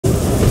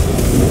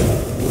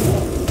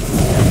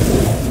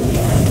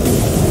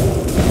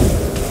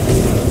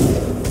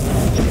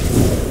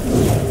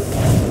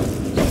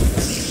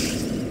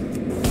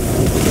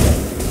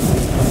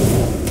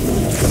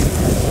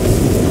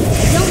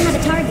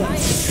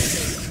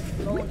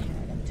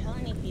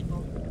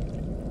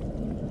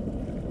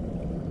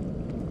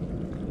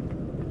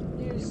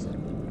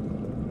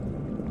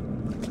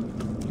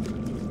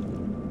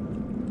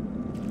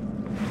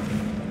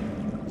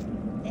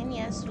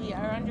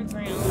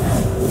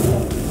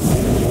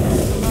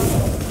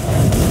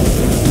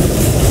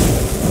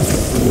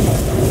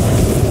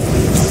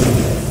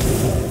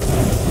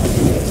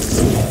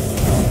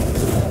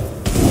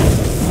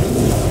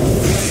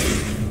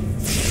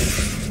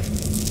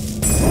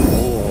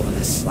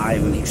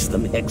slime makes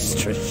them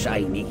extra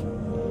shiny.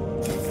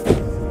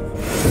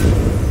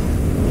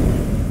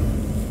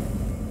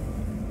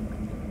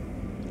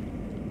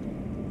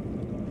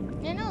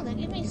 You know, they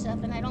give me stuff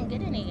and I don't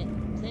get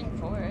anything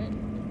for it.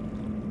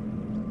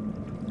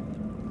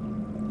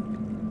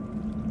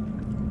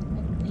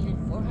 I needed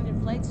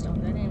 400 flight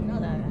stones. I didn't even know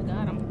that. I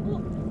got them.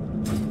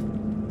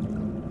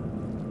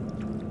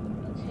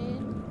 Okay.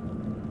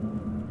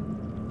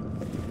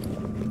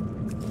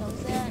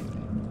 How's that?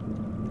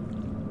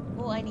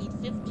 Oh, I need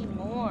 50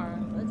 more.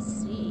 Let's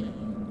see.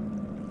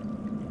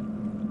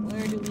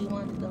 Where do we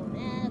want to go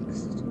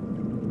next?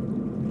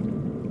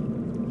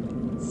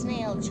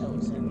 Snail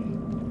chosen.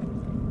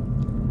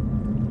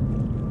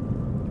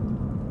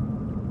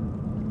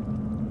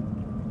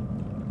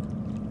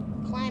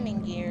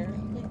 Climbing gear.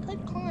 We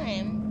could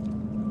climb.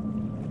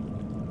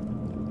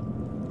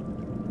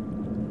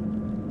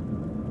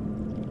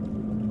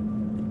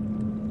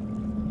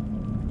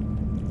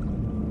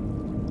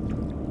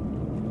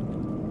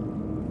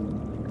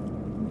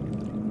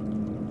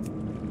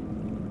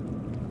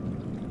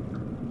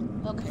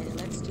 Okay,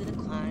 let's do the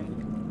climb.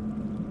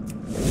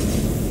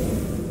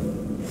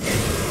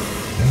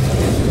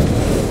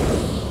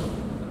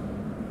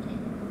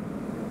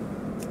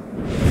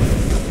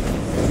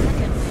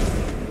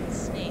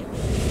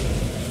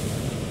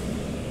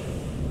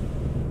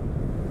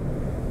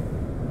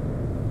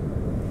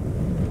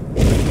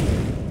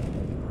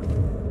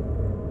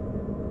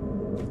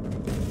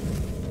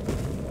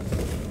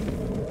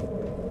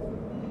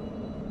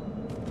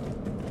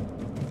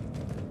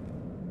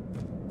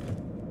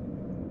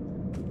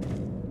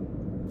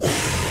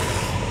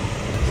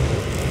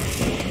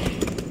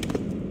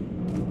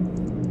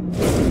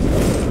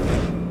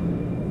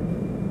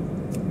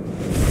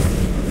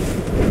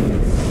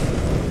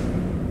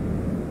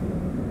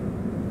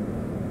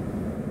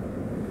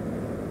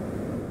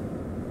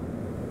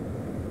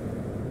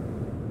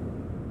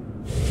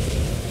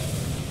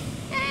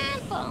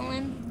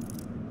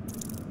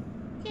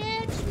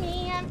 Catch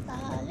me, I'm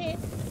falling.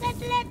 La,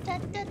 la, da,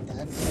 da, da.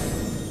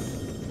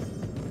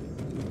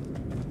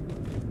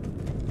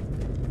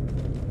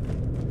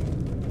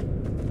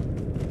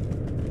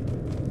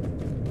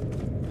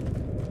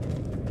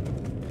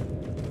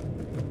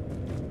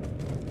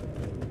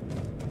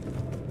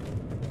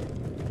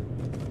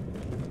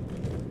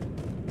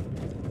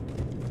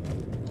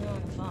 I don't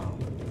want to fall.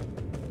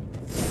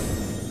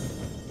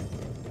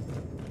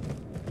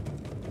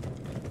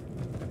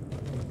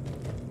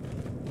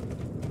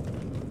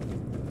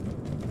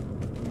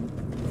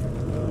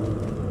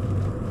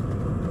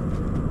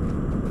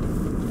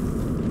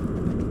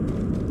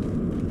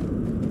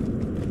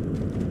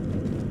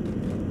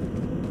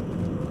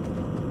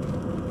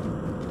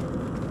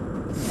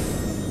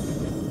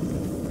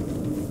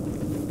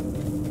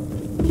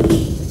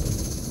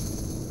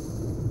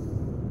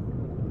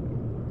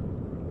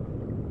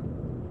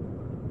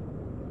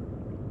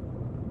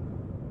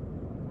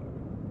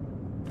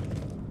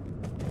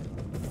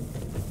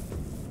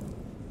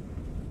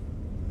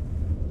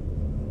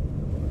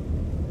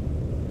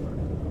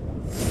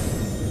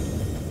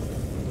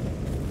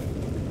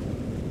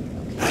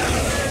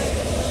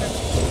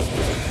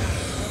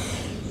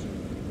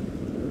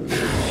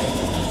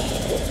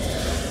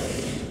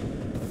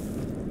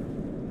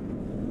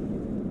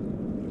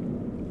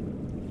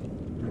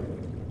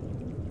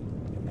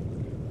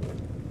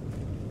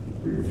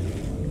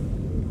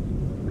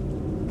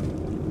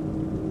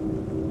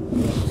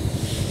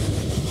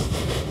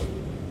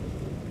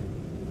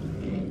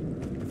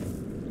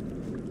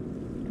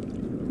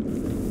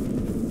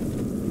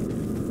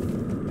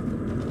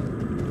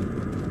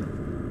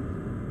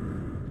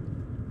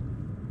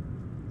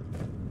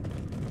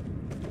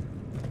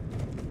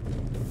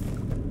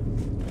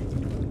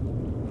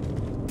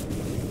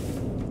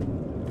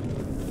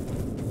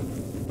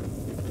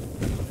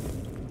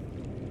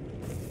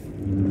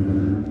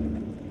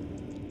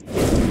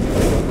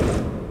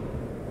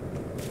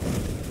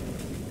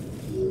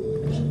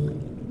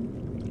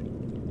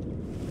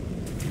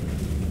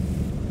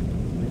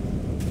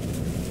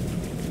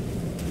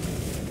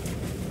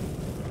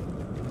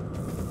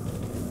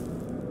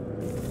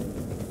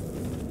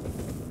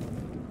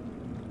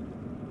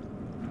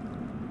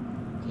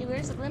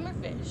 Where's the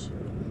glimmerfish?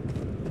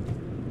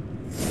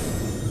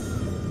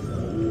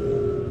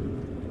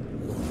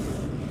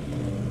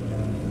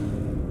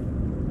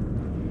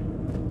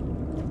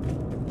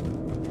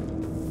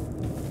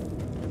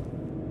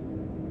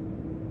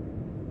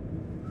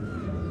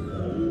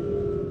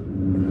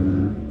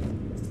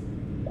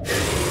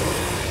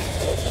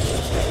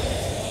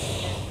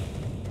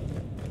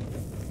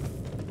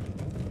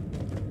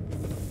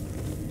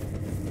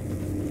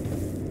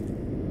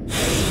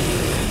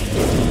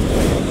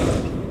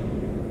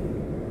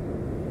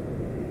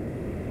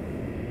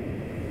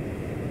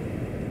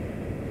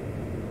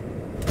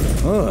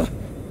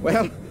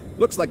 Well,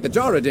 looks like the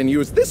Jarradin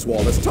used this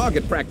wall as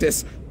target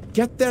practice.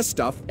 Get their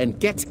stuff and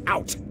get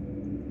out.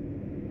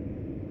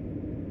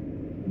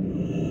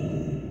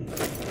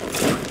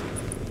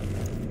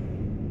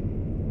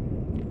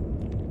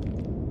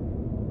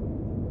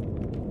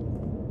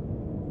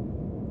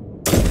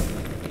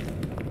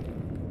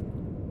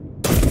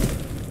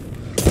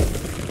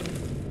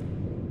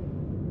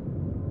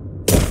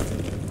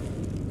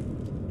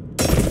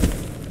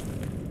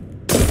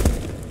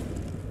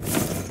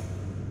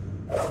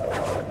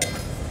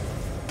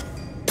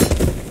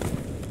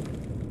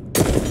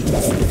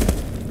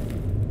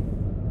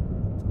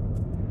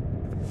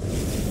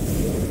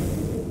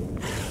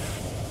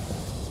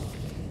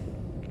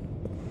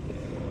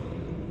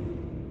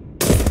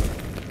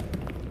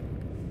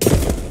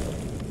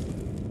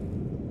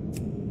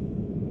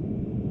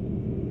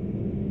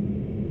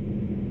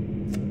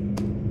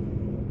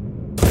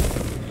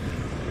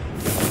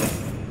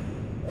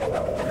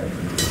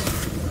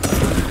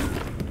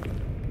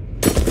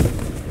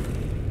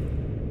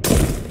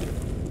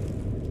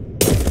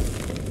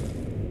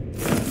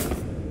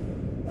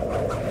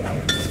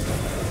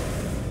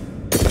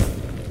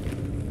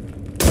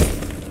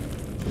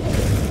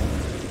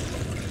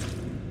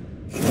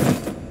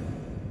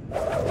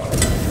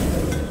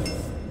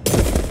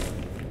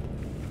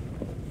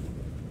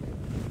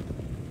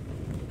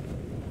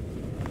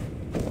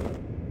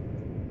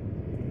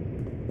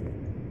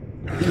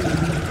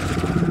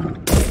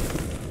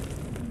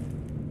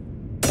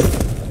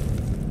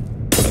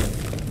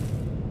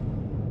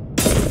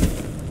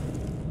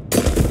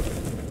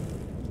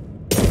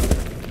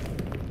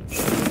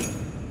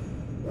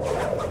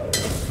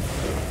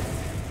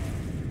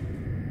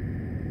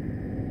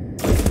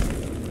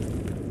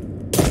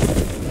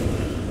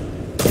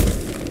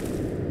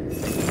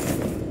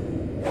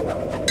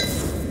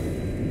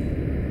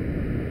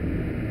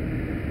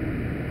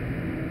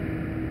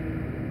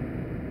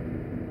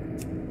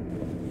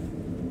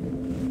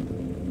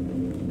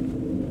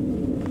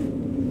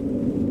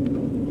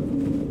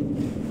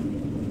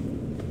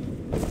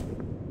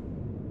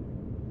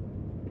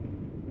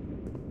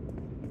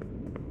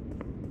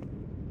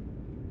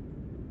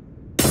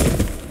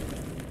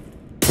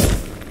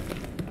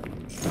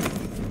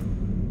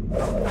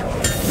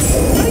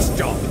 Nice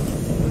job!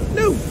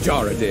 No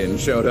Joradin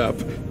showed up,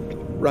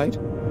 right?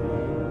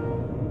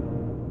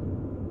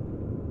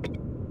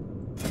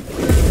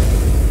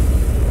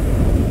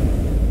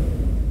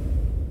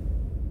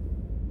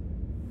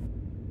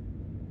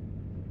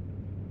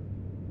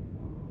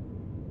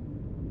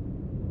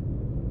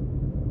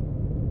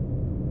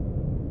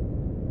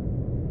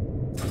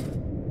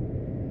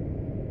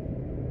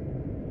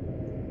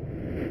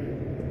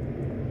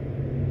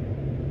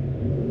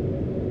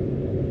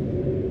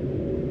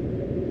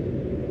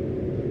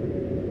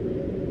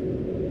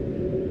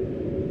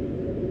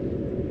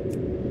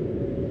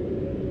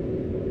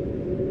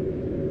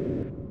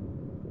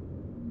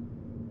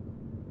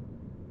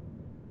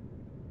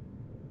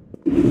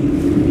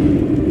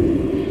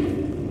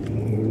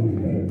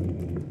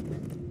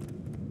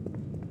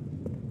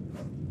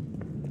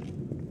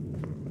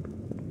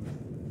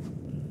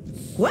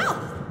 Well,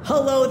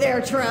 hello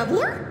there,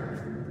 traveler.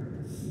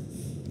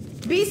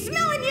 Be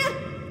smelling ya.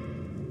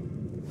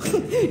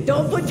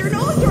 Don't put your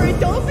nose where it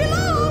don't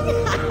belong.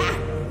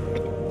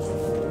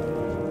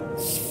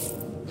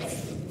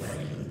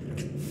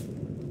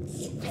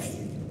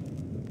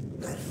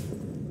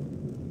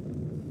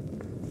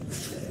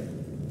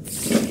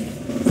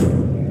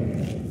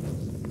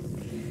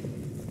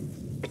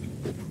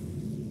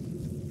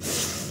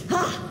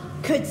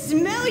 Could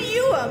smell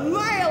you a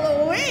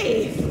mile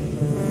away.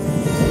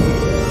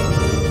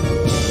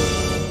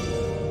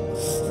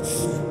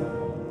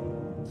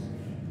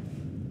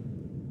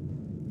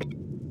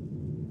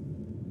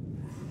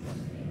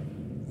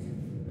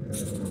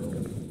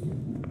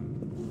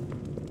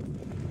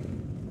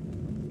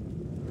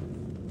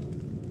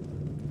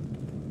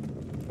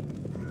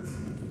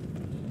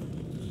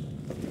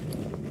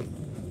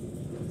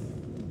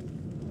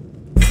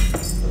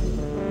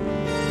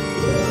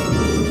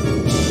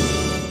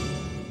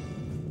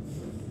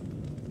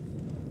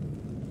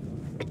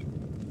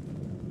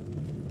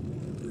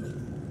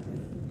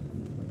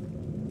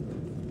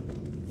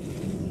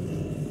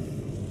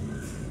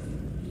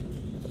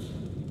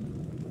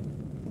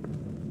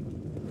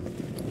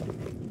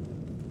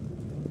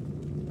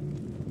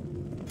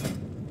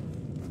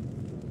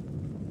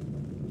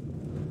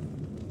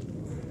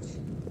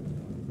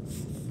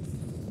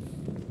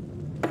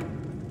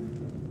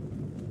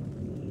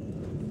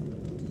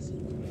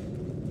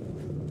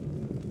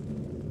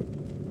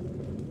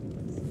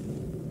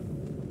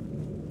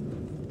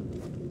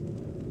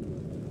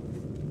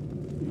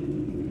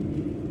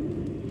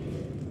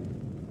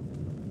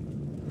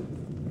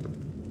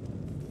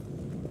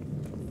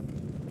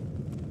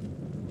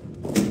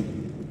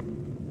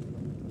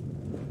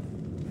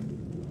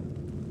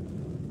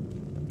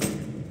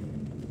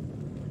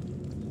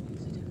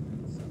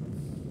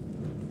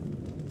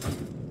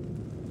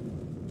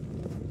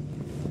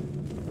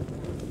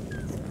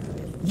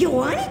 You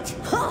want it?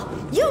 Huh,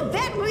 you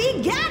bet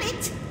we got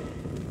it!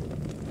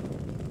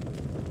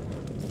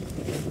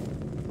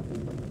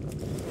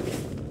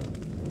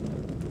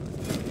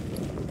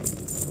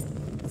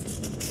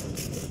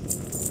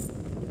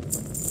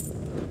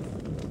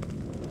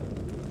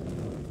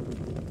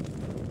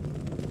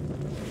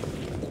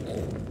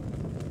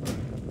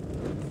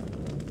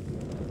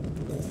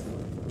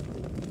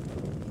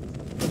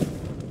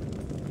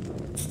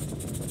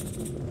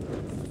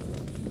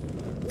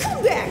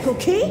 Come back,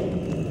 okay?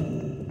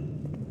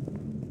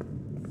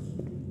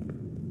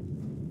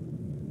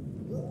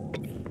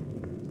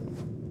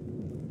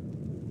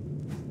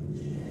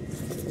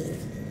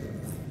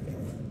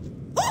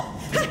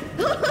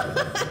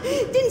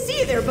 Didn't see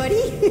you there,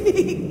 buddy.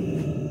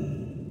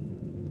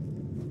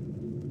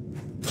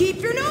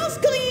 Keep your nose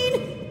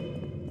clean.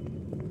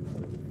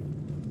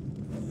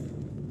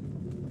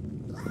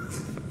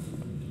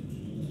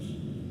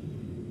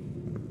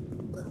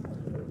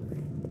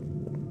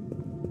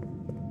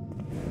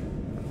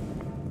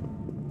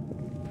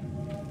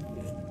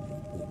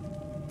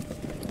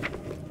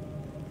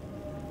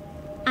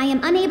 I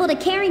am unable to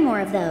carry more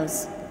of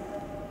those.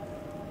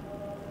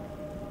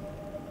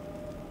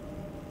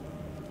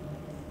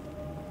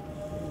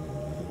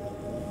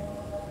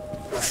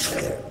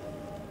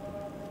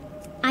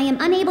 I am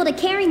unable to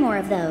carry more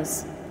of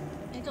those.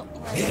 I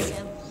don't like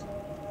him.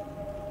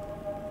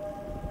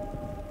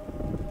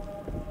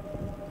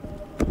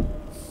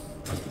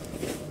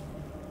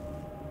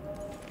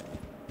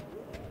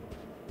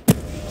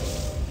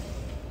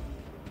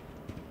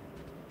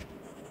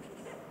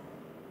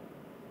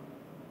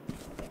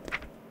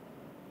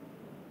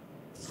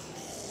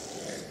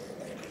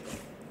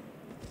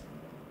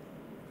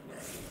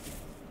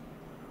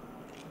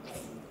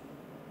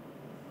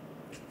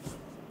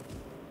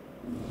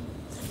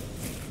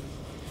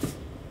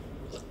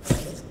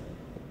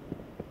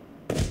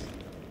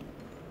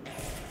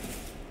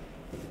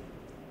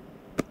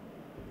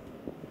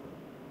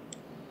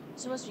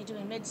 Supposed to be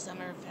doing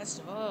Midsummer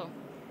Festival,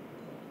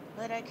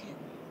 but I can.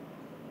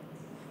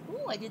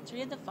 Ooh, I did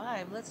 3 of the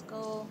 5. Let's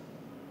go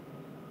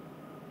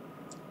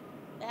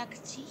back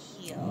to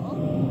heal.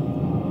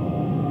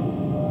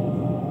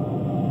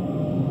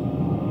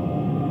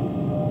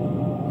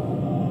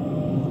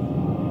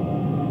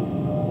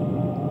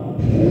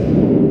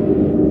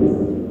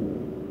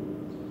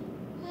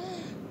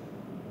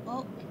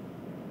 Oh.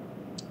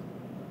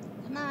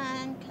 Come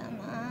on, come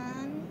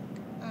on,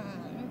 come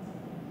on.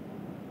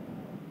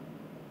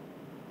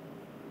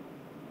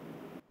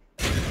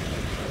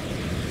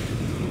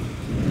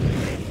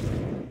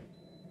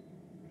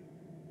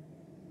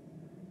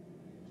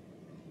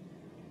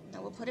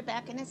 Now we'll put it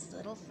back in its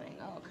little thing.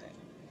 Oh, okay.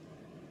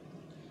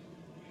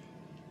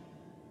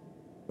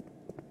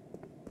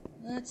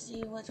 Let's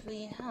see what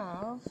we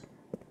have.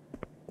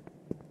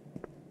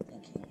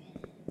 Thinking.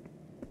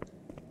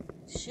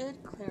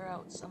 Should clear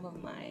out some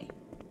of my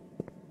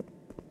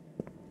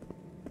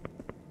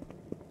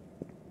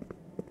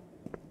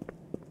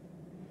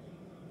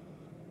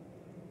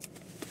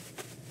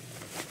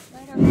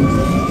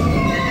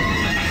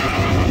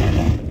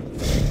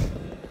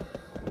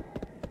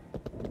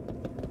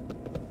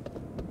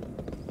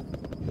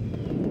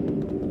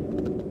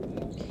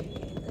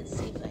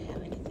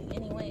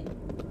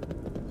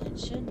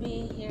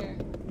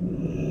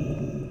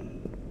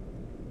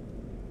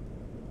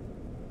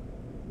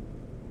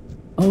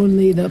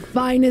Only the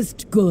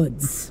finest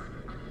goods.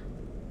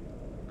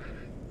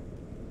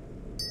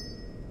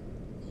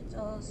 Get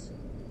those.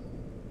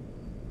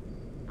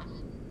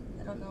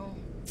 I don't know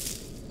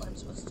what I'm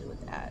supposed to do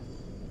with that.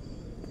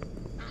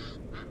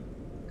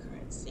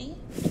 Currency.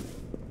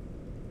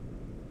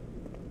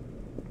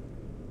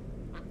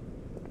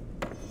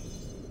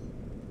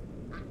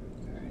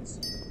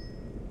 Currency.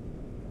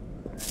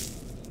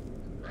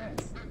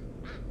 Currency.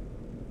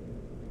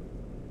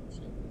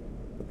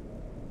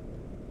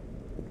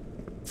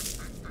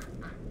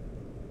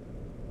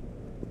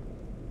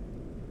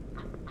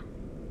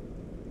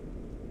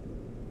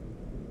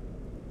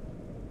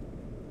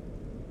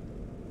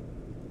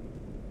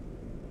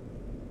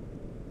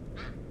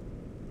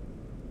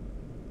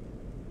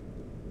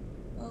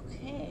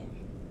 Okay.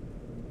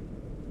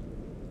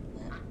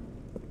 That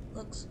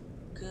looks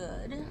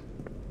good.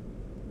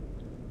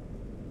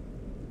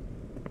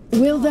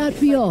 Will that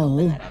be all?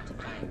 I'd have to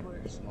find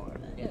where some more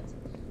of that is.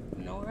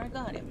 I know where I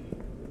got him.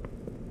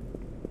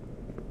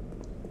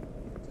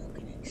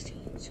 Token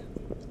exchange.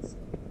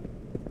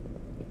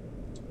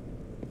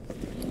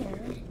 Here.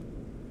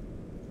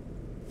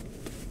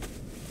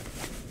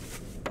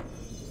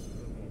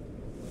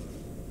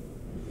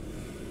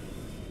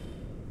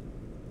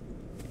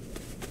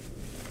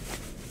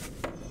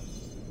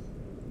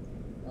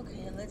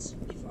 Okay,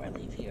 before I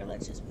leave here,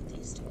 let's just put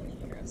these two in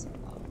here as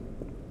well.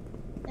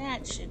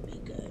 That should be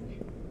good.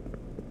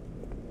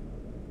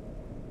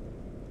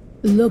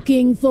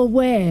 Looking for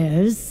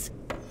wares?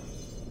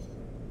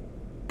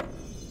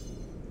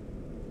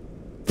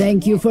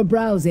 Thank you for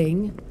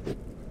browsing.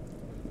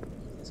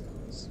 This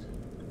goes.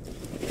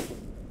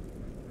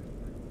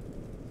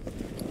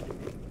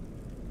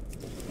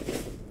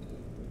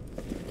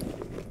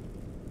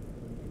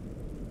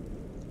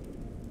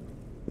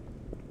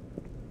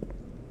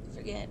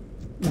 Forget.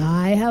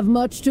 I have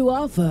much to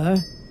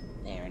offer.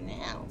 There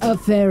now. A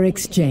fair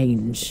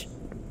exchange.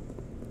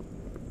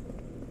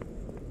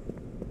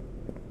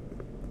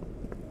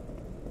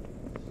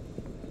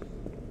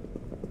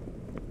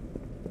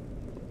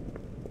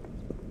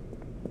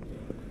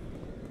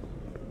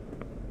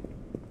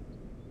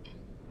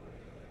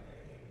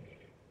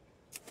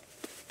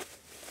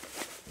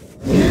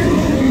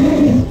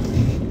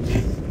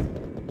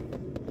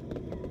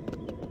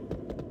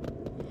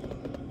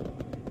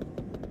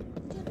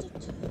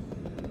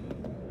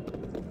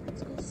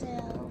 Let's go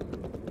sell.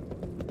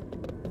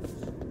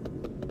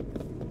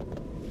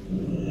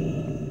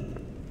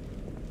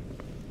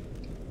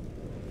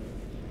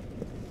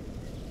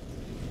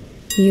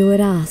 You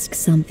would ask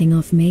something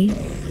of me?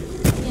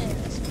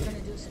 Yes, we're gonna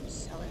do some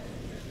selling.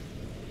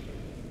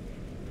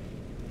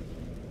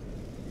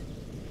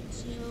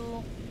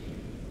 2.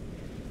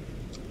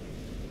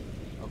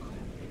 Oh crap.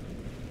 Okay,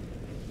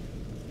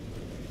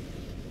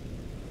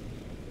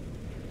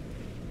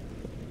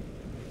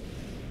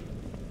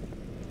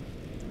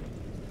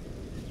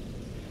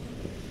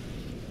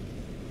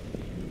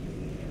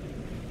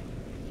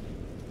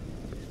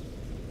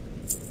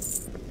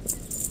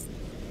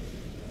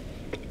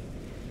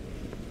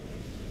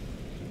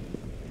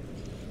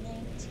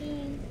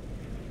 19.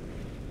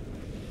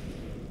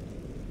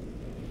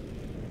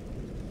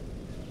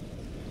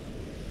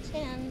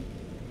 10.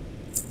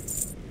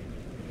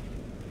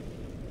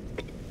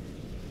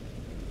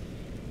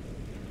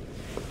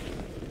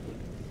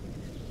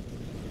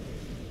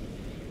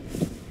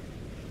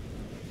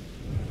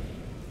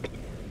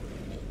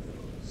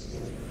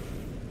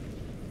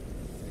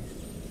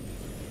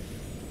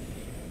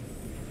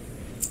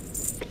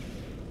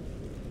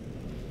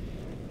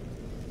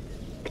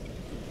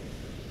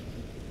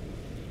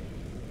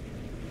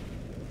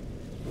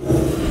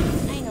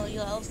 I know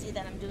you all see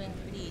that I'm doing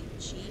pretty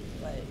cheap,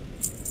 but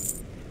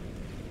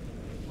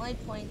my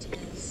point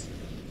is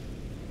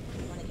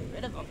I want to get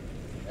rid of them.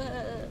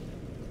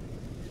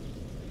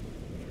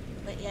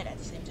 but yet at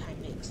the same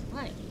time make some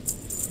money.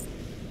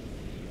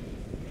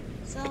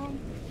 So,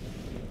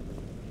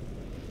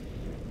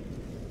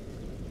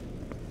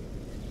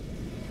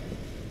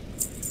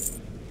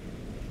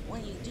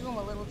 when you do them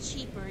a little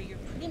cheaper, you're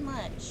pretty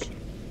much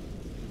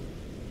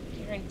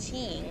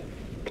guaranteeing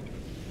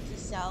to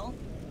sell.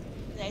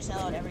 They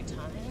sell it every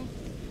time.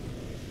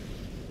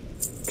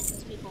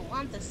 Because people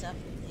want the stuff,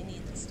 they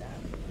need the stuff.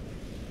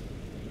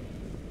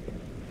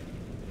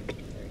 31.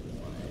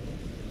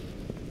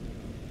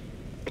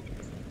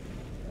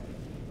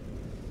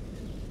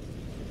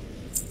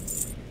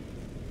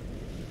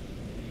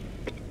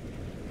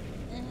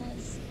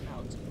 This,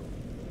 I'll do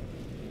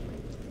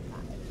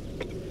 5.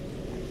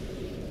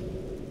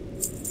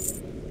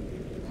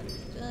 That's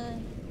good.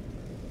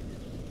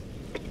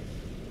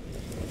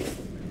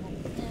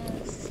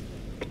 This.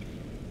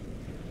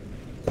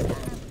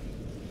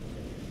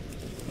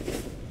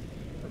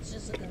 Let's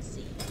just look and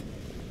see.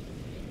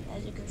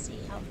 As you can see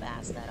how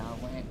fast that all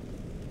went.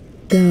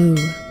 Go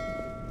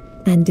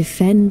and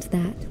defend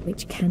that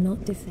which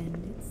cannot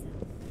defend itself.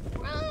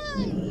 Run!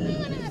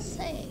 I'm gonna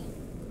say.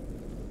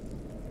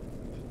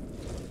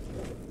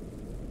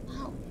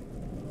 Wow.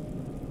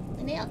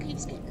 The nail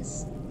keeps getting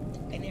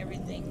stuck in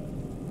everything.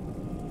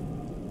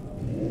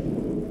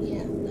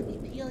 Yeah, let me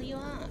peel you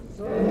off.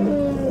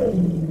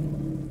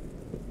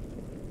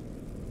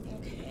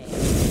 Okay.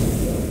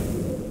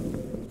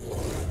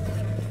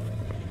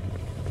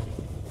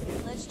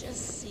 Let's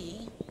just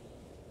see.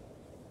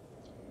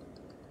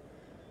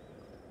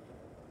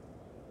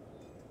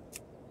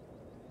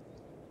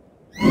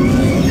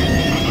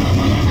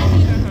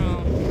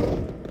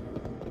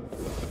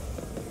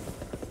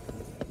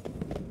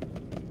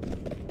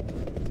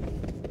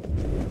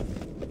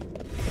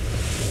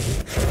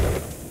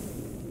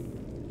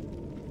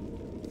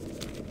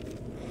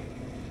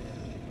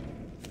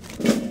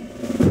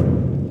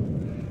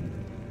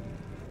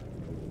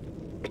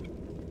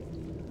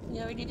 We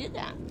already did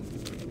that.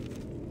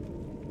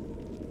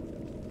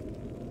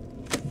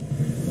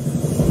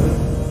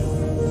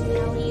 See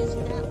how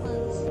easy that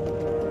was?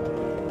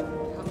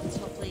 Now let's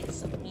hopefully it's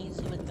something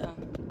easy with the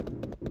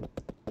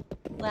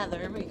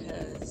leather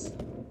because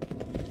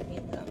I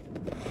need the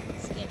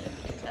skinny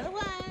because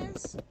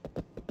otherwise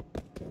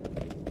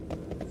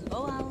let's go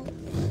out.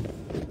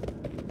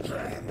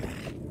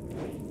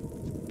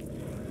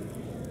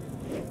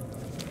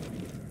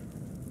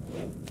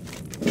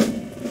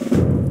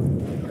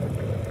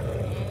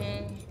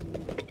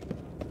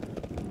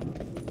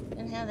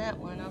 Didn't have that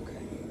one,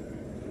 okay.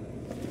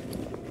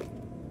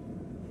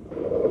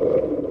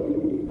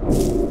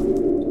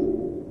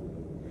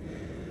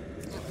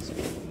 That was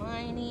for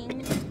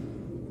mining.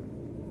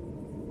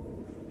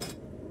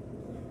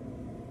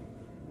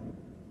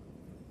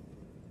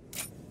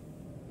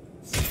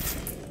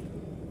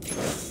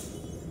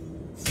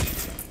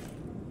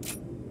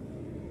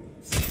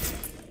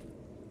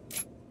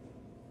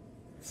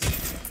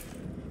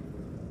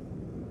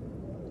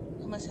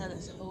 I must have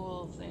this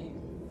whole thing.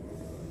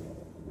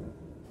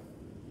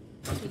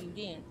 What are you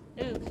doing?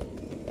 Okay.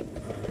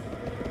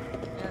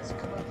 Now let's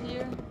come up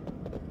here.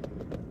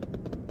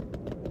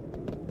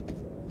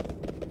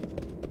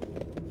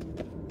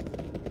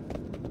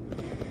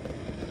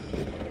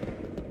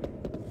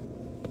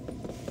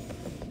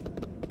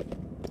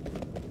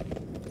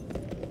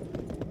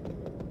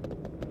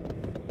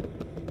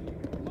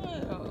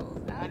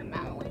 Whoa, out of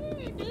my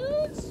way,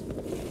 dudes.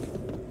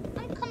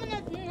 I'm coming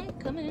at you. I'm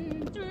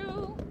coming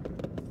through.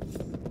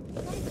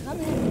 I'm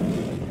coming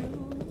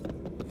through.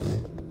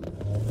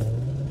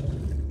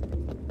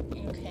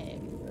 Okay,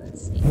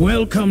 let's see.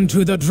 Welcome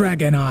to the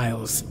Dragon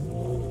Isles.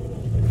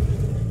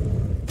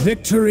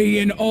 Victory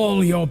in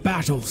all your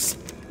battles.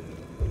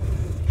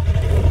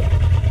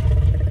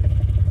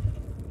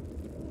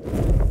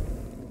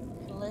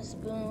 Bliss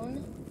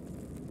Boon.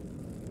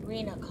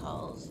 Rena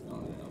calls.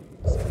 Oh no.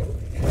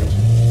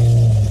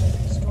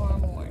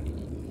 Storm Warning.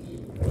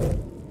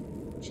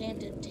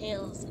 Chanted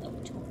Tales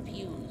of Two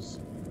Views.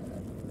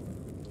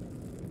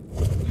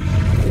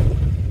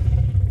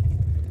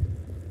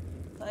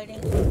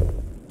 Fighting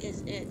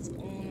is its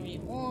own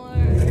reward.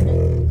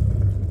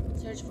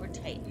 Search for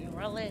Titan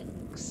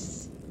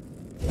relics.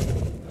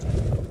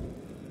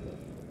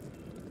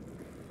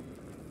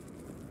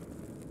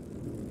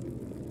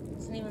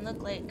 Doesn't even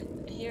look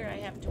like here I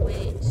have to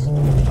wait.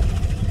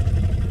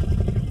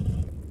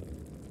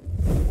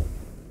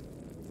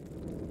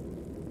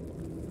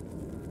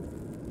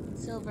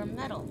 Silver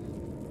medal.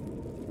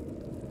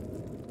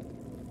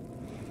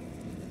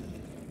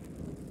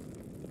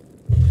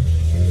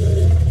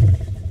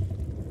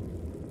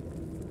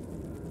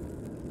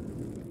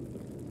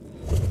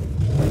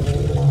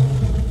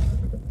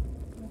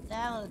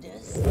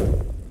 Validus.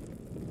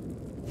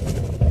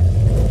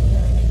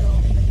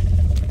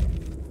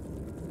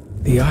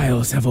 The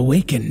Isles have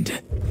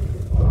awakened.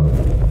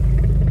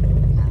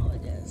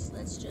 Validus.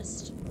 Let's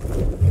just go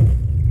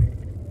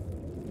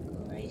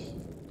right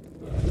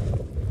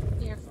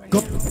here for Go.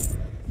 now.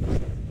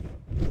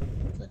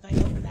 So if I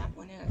know where that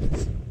one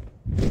is.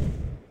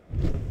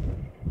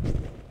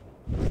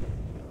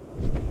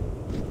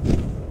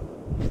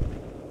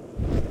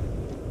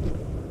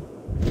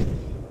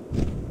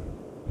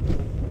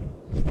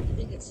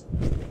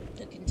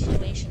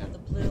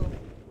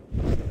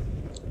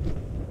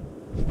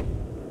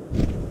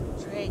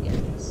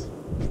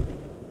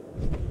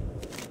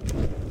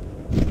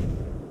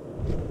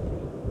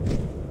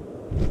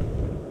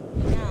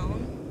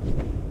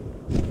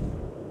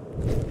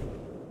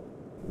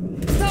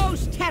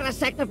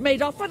 They've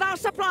made off with our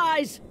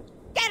supplies!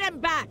 Get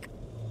him back!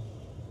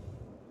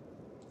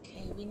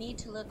 Okay, we need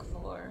to look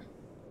for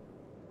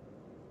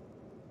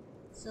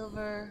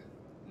silver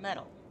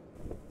metal.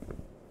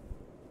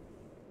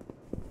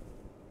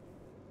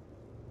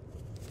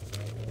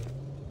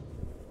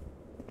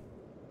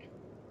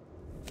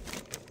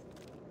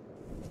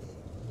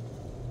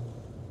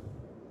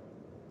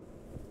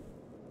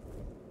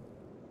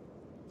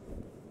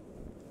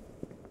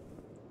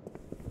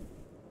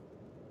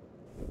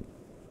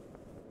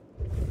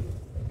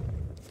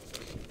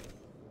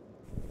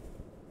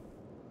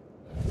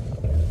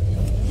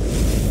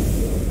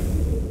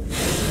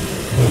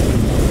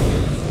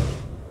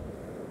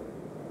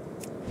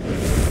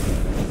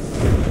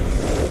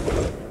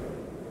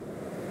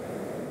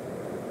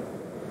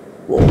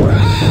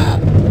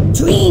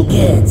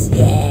 Trinkets,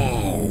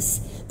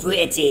 yes.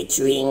 Pretty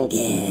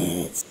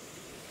trinkets.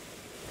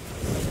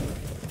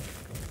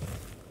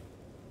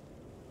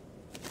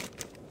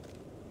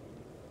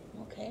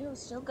 Okay, we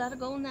still gotta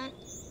go in that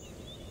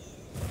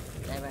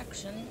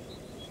direction.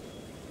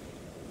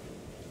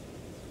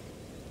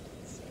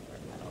 Silver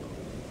metal.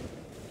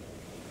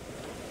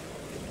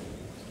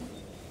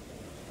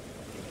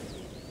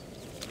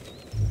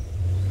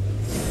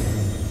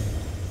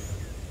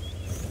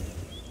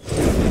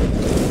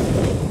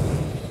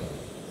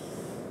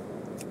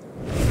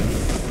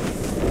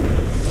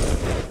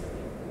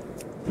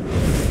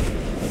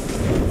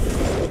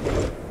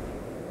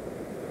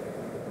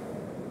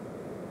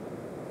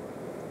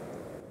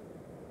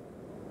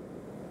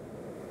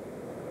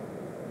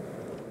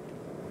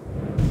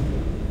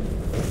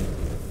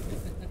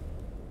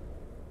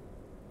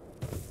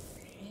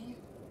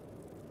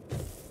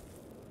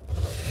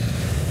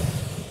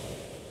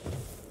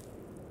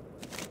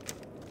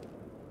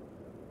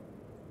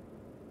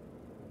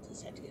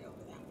 Just have to get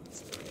over that one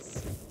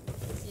space.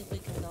 See if we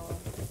can go.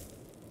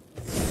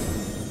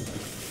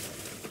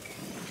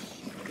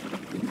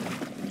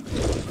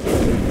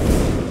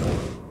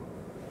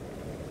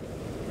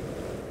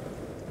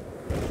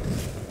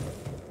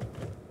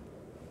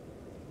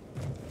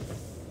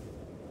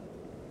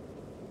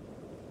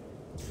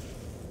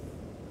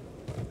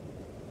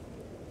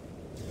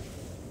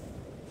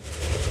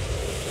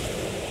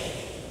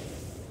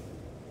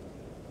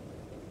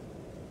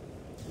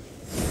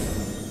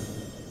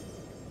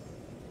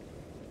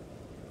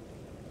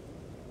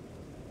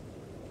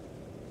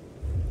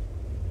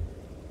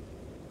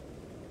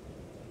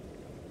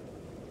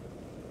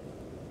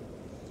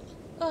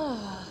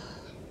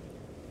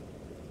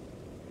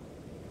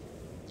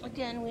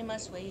 Again, we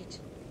must wait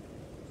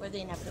for the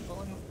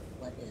inevitable. And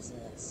what is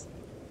this?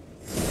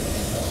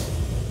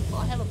 Oh,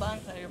 I have a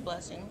bonfire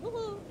blessing.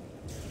 Woohoo!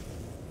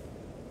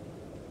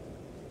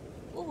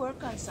 We'll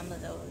work on some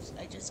of those.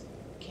 I just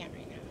can't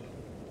right now.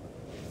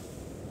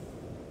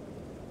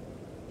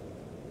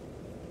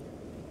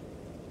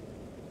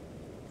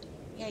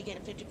 Yeah, I get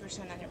a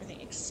 50% on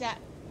everything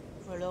except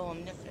for Lo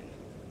Omnifin.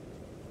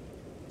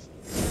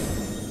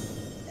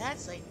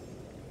 That's like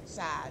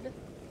sad.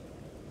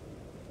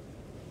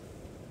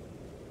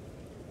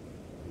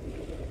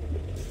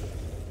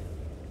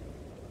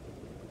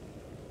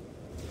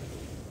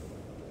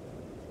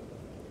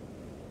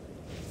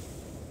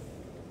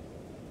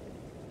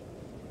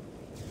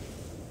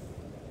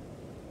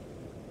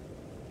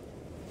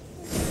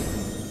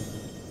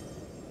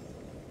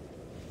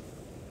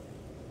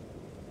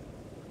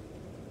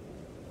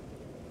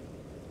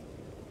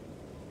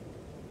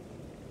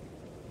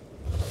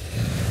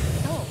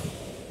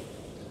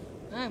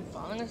 I'm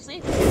falling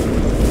asleep.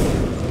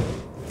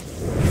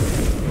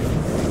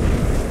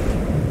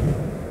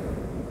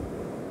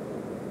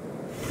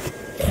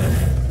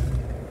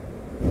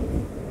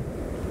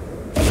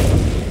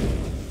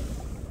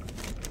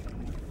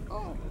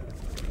 Oh.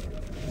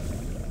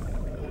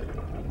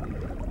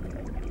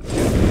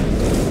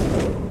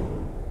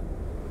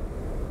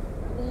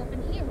 Probably up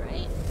in here,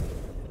 right?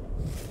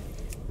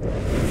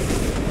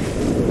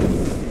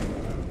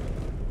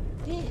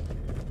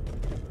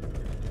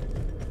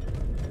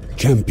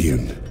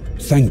 Champion,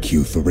 thank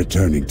you for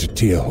returning to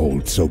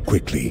Tyrhold so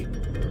quickly.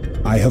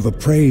 I have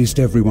appraised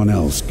everyone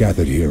else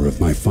gathered here of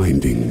my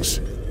findings,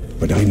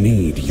 but I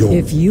need your—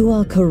 If you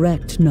are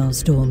correct,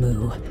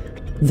 Nozdormu,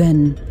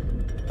 then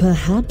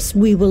perhaps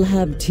we will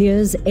have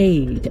Tyr's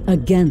aid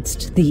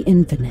against the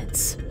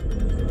Infinites.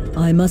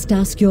 I must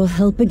ask your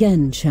help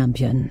again,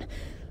 Champion.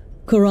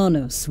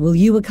 Kharanos, will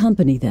you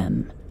accompany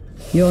them?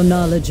 Your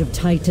knowledge of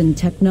Titan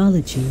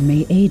technology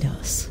may aid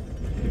us.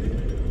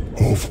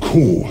 Of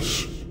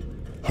course.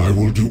 I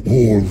will do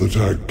all that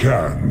I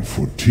can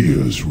for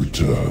Tyr's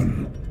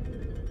return.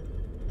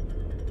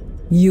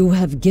 You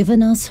have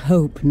given us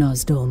hope,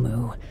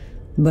 Nozdormu,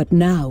 but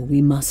now we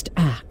must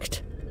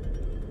act.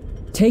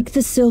 Take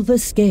the silver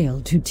scale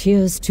to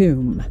Tyr's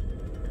tomb.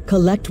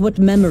 Collect what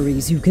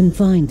memories you can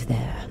find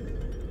there.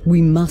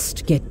 We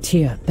must get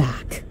Tyr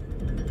back.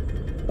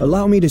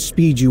 Allow me to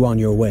speed you on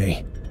your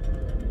way.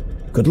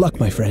 Good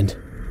luck, my friend.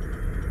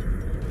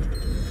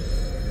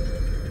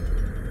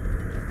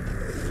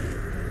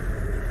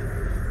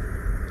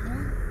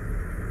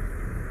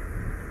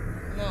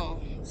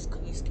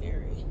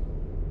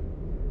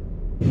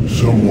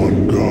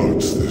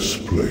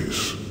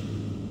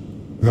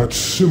 That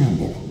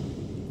symbol,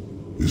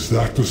 is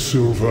that the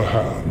silver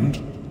hand?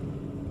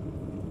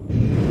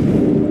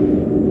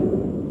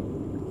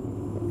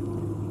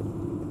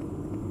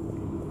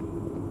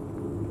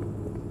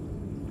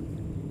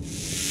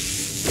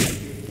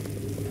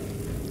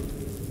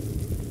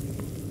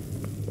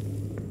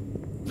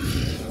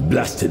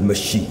 Blasted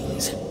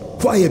machines.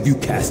 Why have you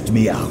cast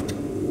me out?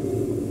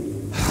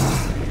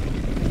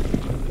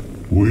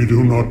 We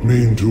do not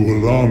mean to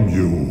alarm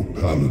you,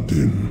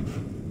 Paladin.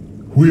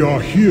 We are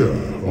here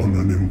on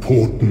an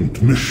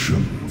important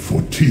mission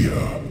for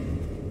Tyr.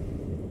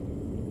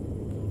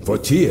 For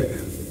Tyr?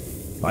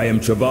 I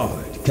am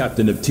Travard,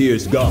 captain of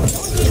Tyr's guard.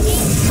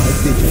 My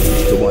vigil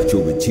is to watch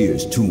over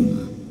Tyr's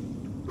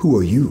tomb. Who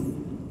are you?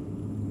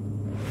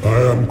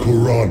 I am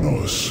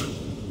Koranos,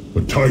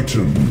 a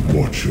Titan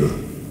Watcher.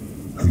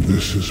 And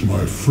this is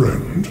my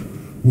friend.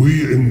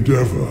 We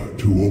endeavor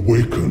to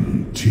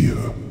awaken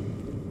Tyr.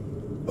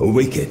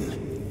 Awaken?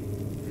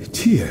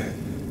 Tyr?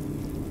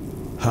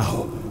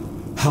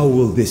 How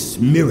will this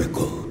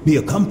miracle be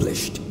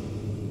accomplished?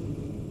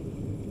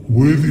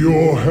 With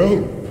your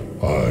help,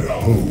 I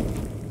hope.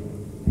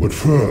 But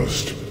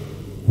first,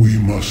 we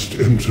must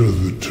enter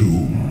the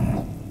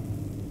tomb.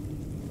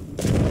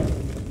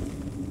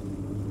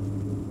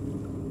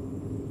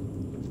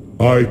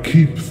 I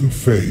keep the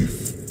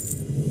faith.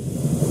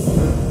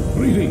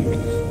 Greetings.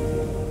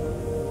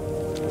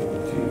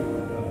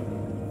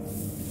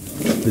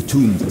 The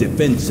tomb's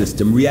defense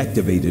system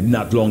reactivated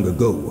not long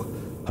ago.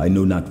 I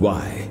know not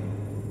why.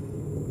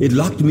 It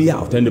locked me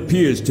out and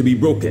appears to be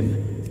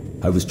broken.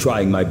 I was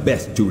trying my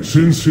best to...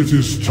 Since it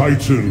is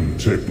Titan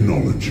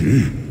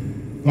technology,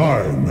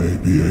 I may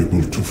be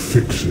able to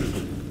fix it.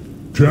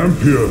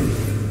 Champion,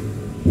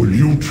 will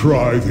you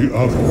try the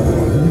other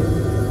one?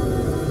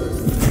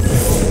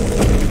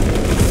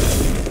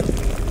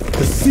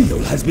 The seal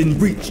has been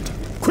breached.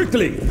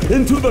 Quickly,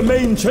 into the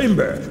main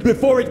chamber,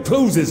 before it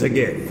closes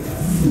again.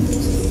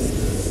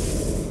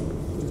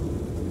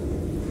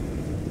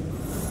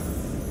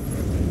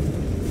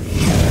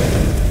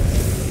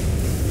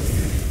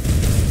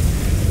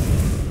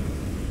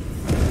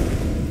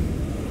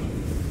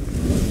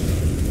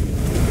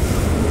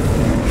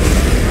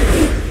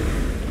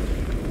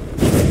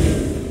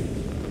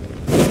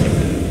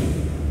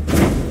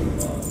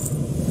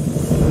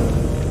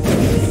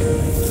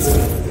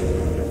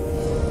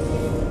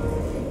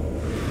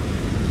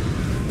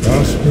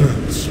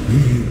 Aspects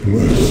be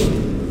blessed.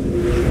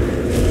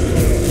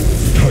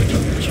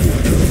 Titans will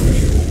cover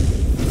you.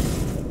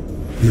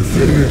 If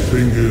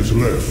anything is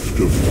left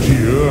of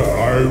Tyr,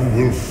 I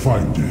will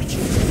find it.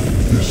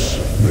 This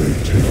may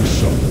take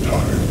some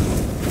time.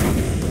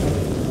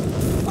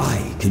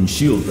 I can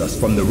shield us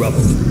from the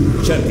rubble.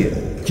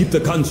 Champion, keep the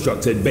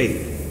constructs at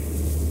bay.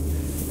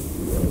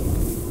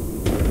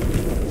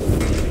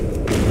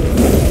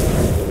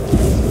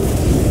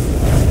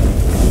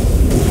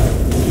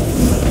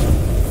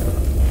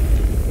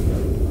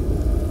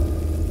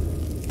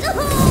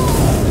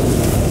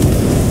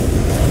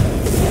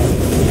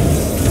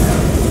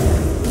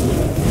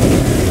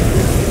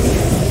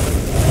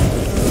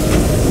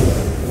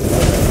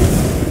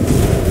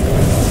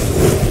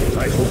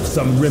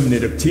 Some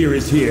remnant of Tyr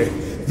is here.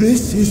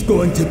 This is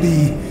going to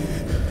be...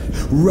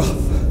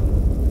 rough.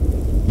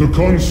 The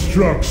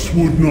constructs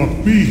would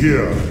not be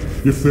here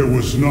if there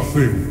was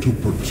nothing to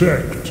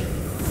protect.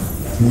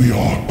 We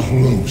are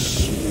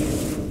close.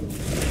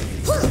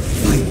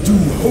 I do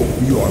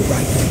hope you are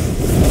right.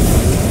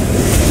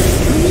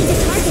 We need to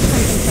target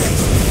something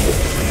first.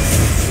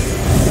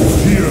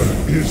 Tyr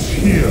is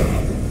here.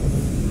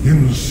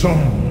 In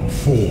some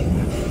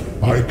form.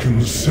 I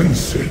can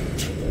sense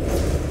it.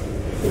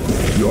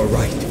 You're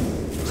right.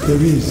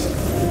 There is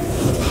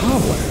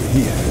power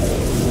here.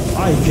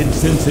 I can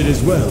sense it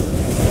as well.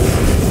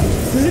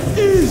 It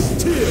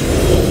is Tyr!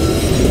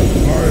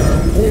 I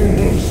am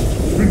almost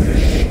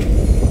finished.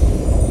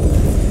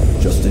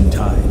 Just in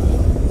time.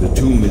 The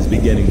tomb is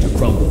beginning to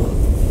crumble.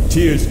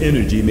 Tyr's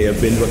energy may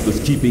have been what was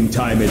keeping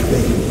time at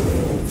bay.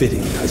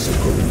 Fitting, I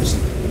suppose.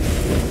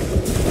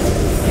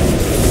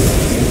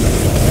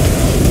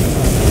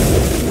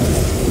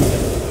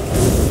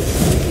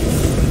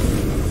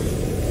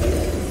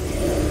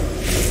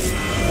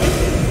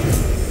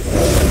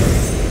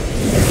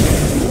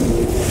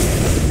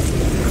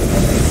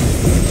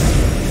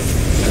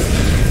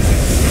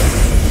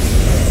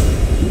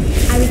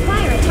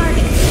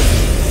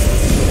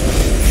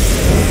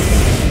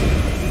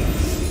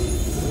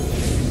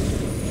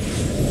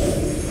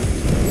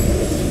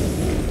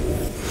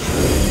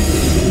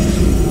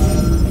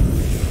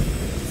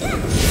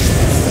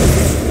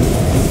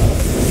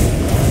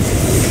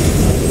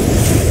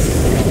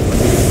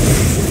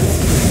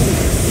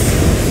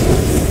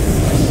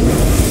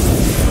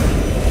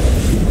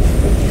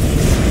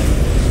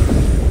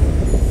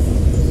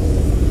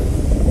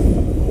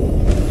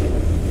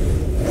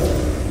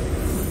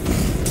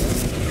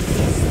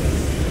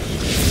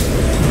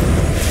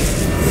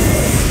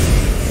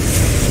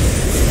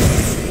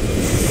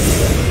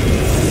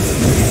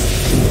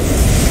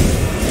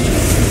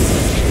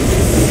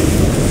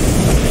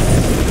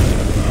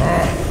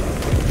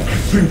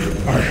 think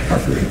I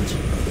have it.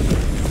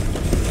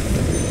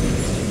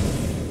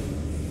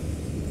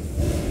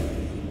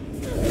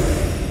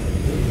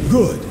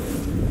 Good.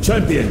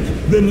 Champion,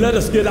 then let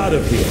us get out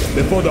of here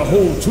before the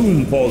whole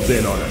tomb falls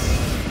in on us.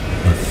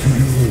 I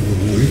feel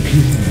the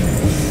waking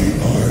of the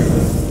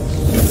Isle.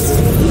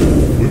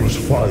 We must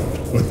find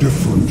a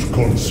different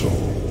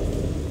console.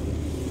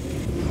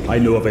 I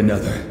know of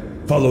another.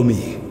 Follow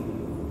me.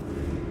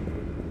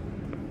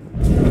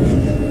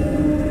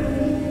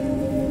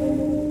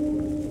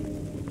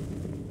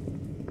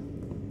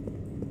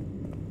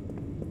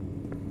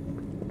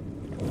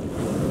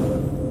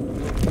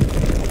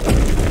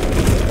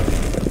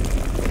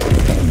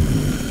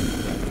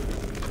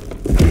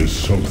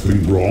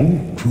 Something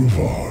wrong,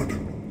 Truvard?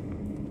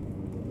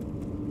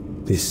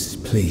 This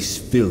place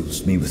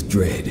fills me with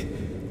dread.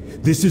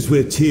 This is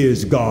where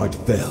Tyr's guard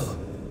fell.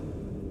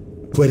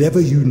 Whatever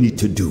you need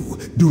to do,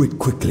 do it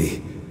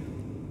quickly.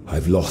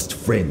 I've lost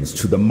friends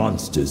to the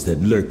monsters that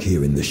lurk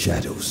here in the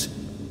shadows.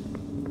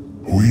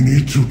 We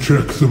need to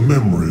check the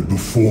memory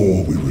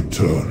before we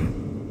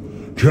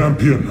return.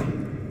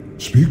 Champion,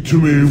 speak to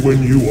me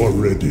when you are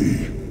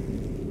ready.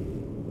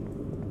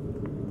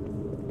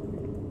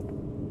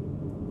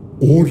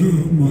 Order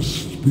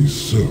must be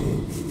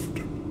served.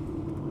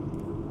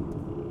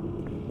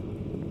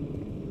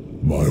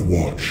 My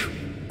watch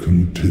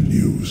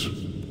continues.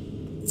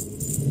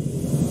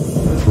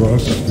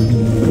 Trust in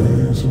the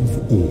ways of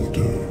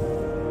order.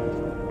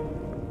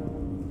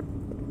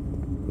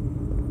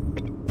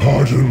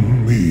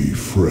 Pardon me,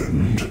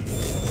 friend.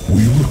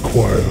 We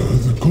require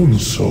the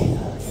console.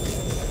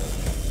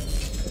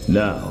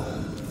 Now,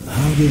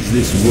 how does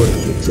this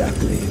work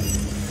exactly?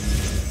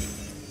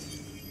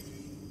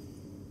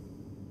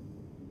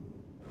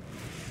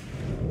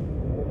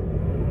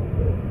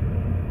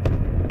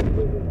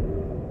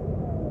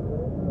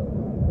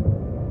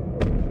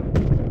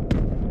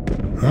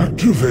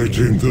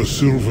 Activating the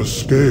silver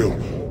scale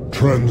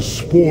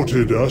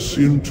transported us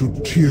into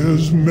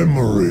Tyr's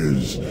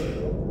memories.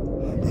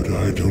 But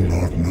I do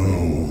not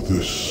know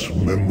this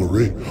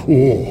memory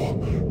or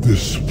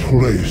this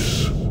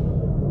place.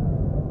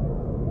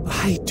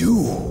 I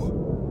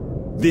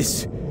do.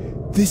 This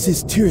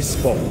is Tyr's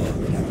fall.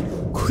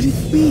 Could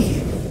it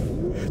be?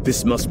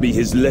 This must be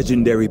his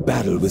legendary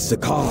battle with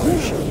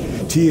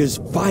Sakaj. Tyr's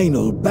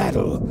final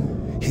battle.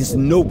 His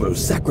noble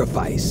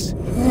sacrifice.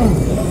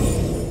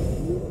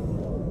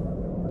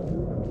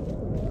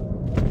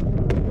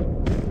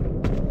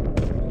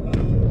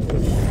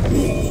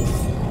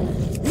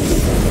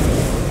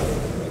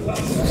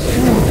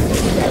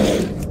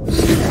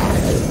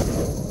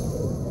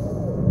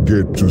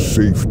 Get to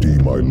safety,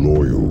 my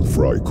loyal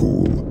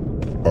Vrykul.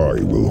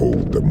 I will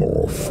hold them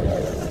off.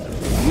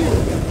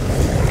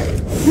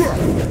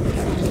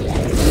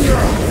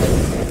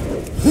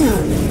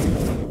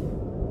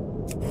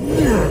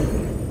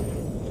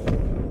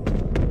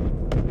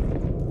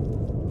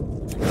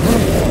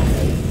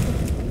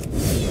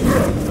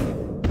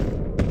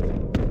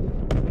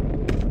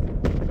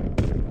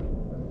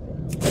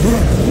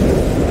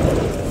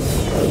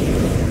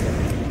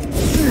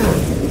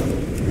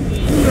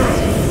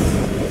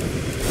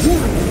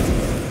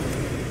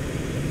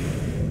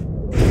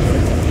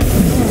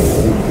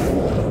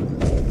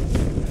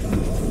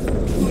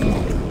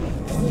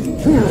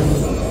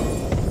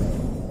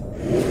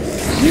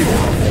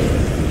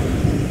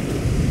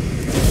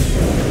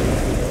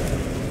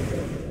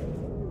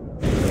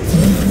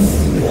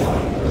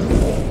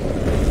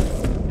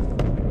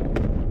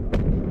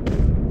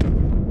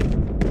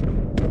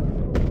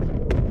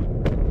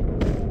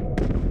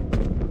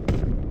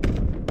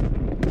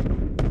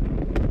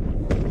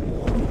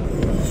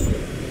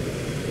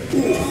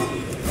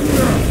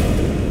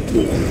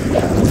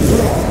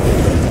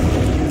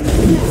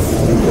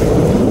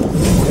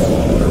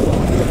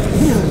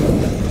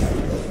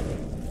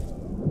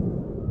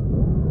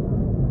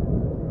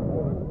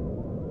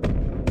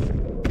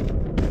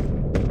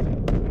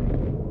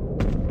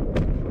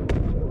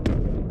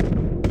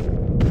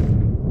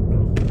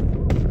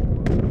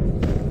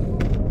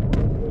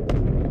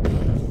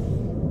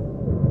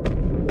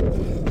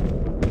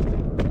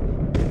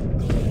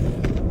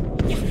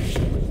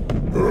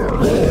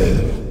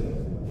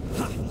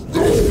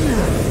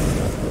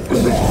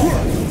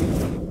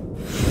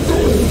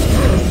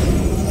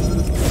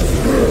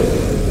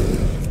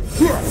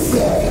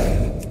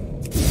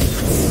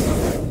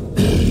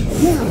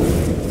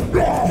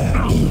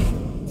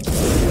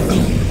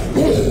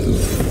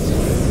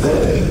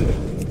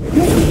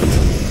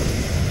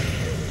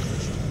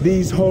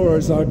 These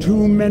horrors are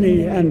too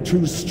many and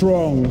too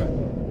strong.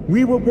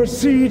 We will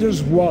proceed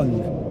as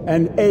one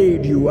and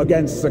aid you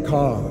against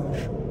Sakaj.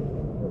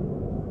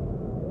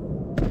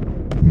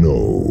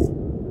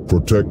 No.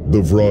 Protect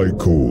the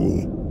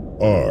Vrykul.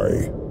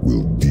 I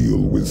will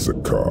deal with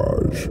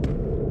Sakaj.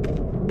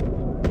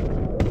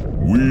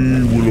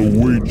 We will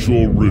await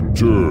your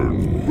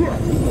return.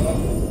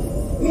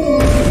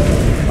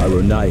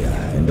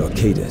 Aronaya and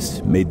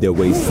Arcadus made their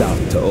way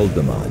south to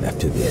Uldaman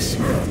after this.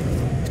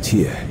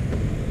 Tyr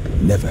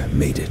never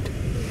made it.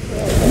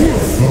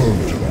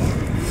 Uldaman.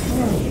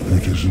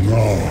 It is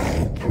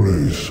now a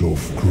place of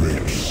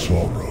great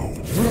sorrow.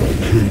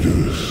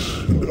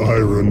 Cadus and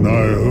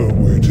Ironaya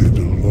waited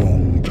a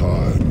long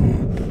time,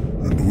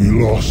 and we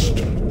lost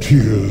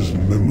Tyr's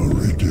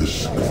memory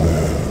disk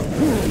there.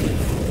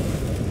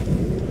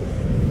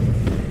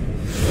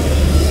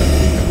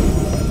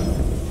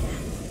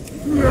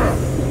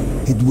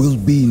 It will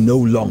be no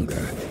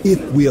longer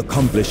if we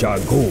accomplish our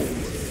goal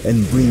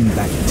and bring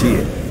back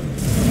Tyr.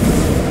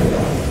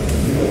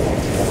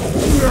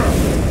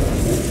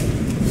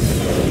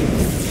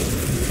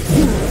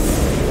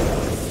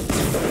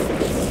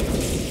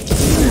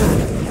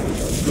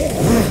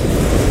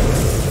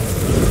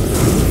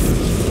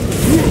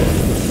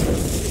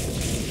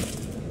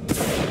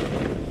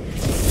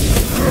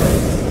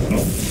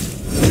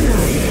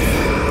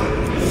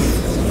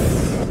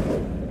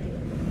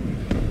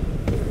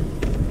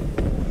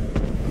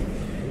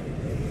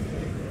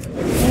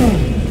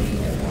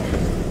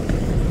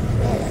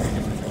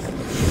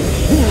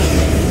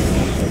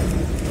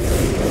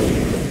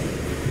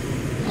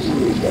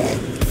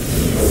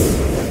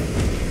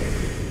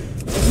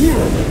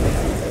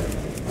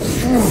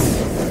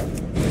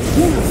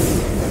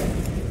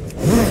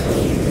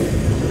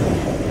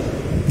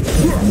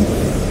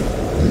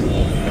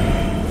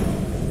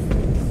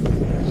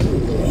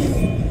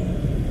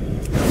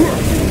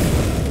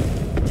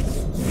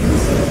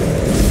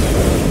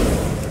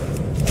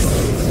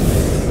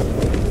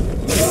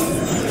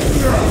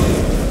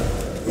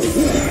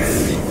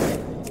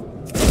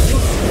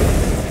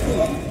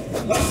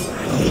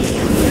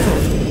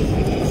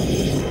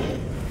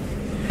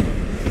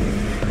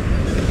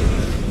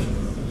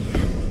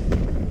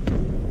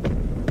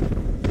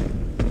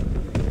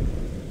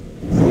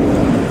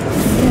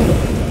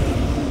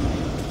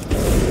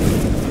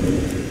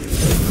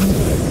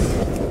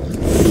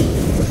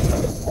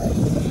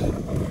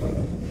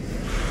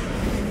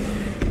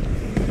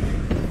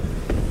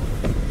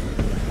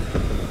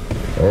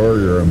 I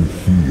am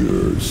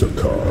here,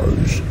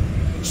 Zakaj.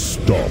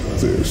 Stop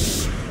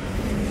this.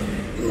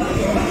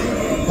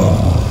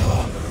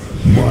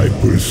 My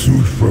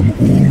pursuit from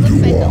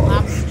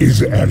Ulduar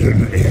is at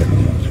an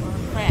end.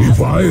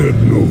 If I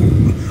had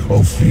known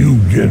a few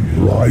dead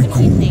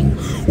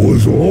Raikou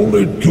was all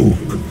it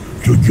took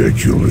to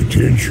get your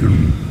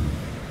attention,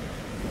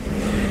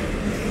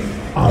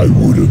 I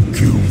would have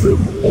killed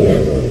them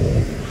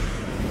all.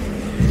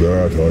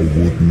 That I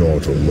would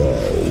not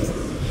allow.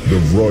 The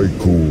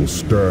Raikou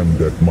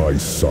stand at my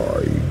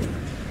side.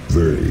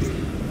 They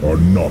are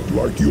not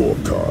like your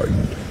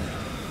kind.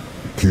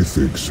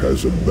 Kithix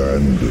has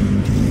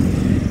abandoned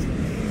you.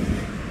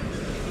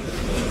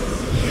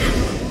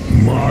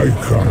 My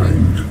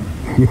kind?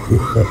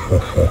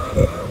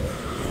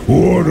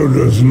 Order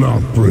does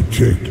not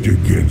protect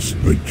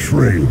against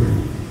betrayal.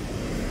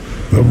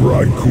 The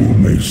Raikou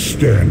may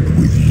stand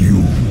with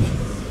you.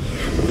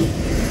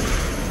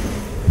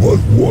 But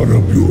what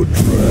of your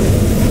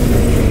dragons?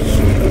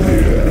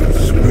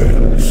 Yes,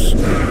 Spence.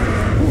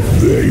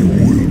 They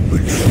will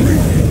betray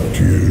you,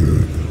 dear.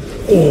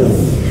 All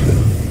of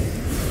them.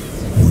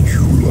 Would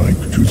you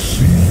like to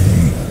see?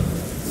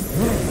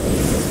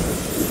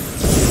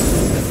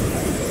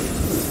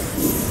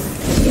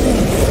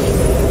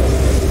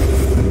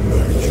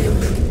 Magic.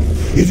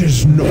 It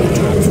is not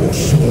for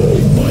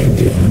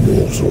small-minded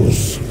mortals.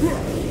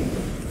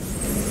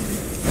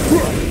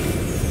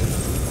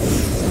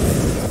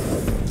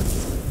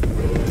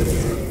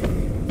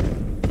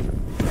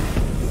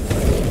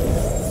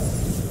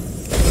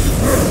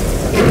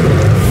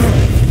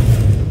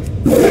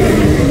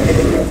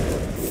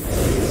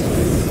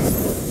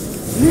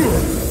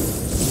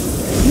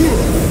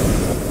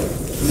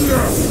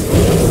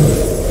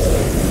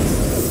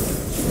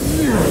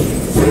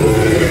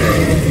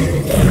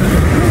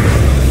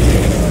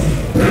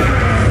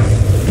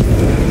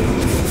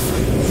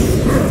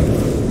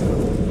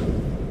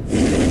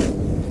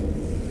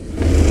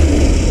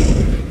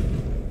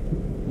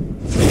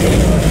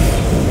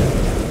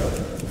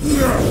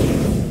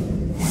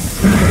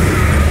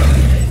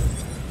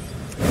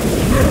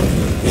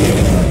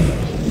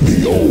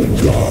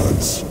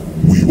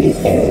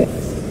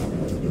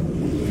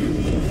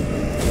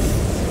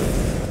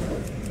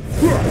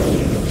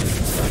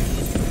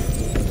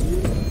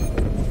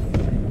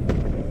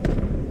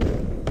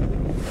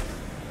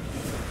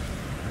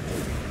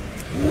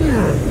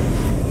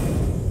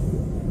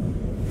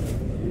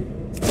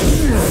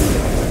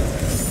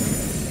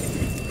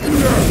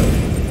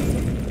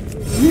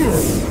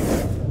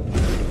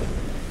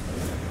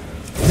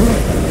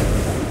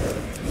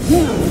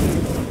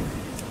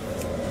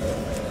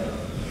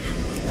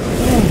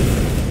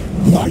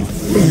 My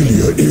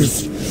failure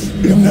is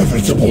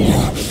inevitable.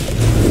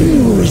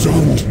 Your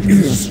result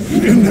is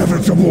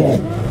inevitable.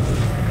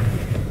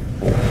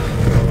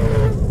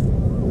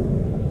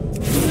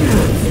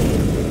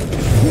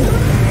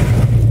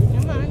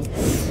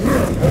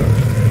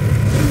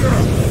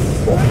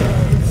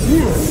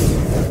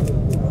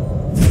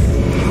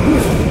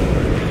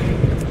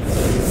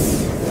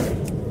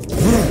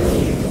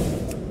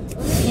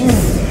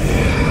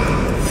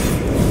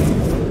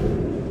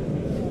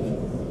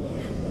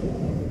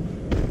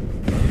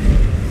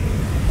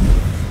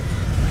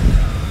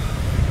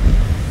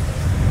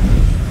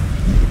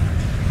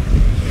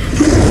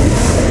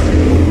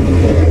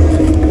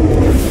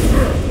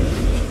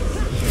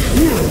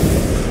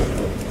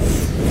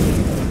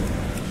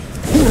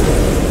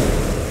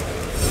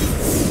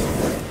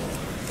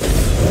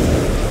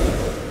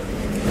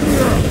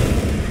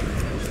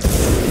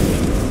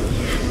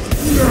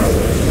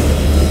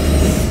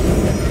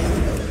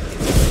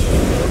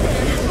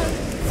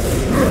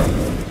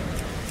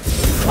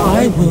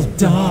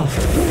 die,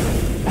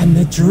 and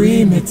the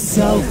dream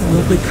itself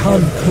will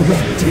become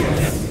corrupted.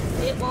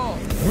 It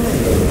won't.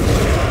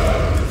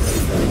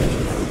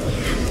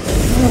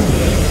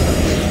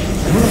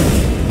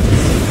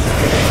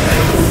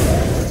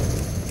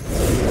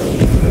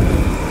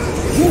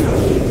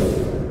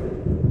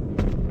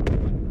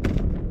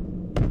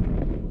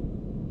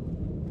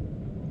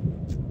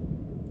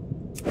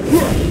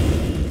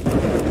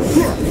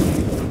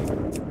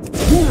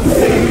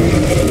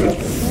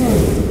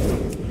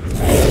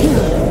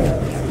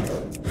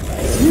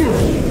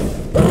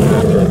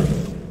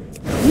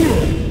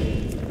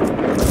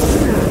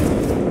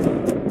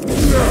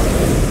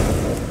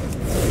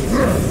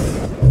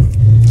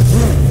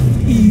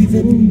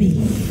 Even me,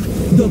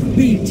 the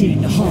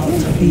beating heart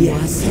of the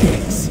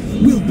Aztecs,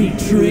 will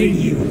betray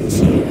you,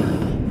 Tyr.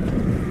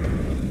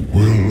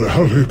 Will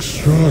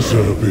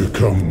Alexstrasza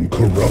become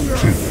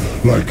corrupted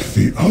like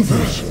the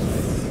others?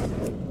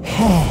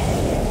 How?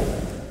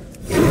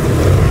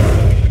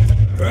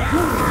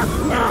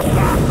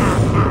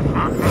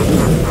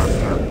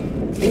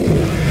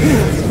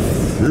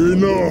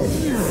 Enough!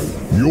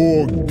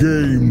 Your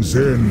games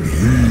end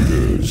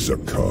here,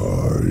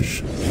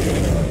 Zakaj.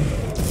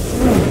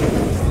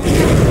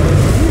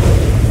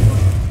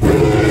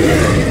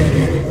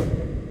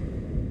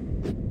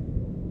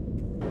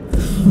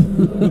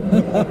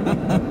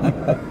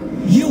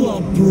 You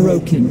are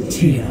broken,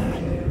 Tyr.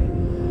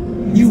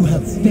 You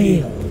have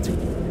failed,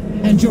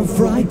 and your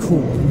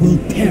Vrykul will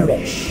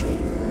perish.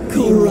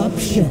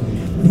 Corruption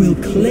will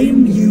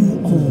claim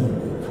you all.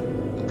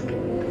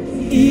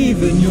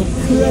 Even your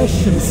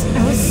precious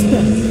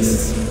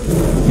aspects.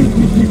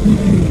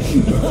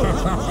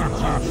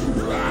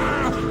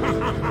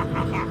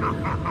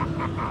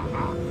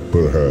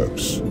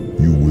 Perhaps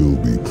you will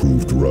be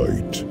proved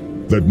right,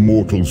 that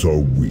mortals are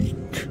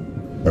weak,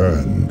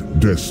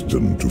 and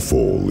destined to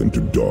fall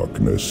into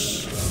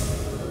darkness.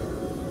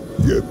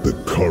 Yet the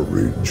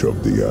courage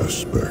of the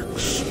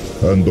Aspects,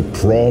 and the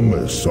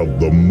promise of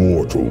the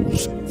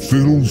mortals,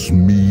 fills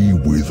me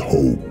with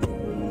hope.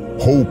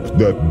 Hope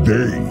that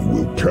they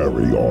will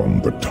carry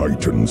on the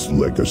Titan's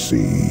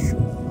legacy.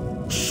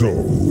 So,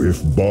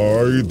 if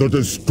by the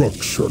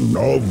destruction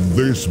of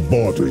this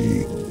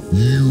body,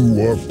 you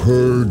are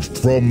purged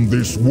from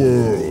this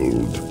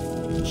world,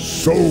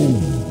 so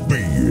be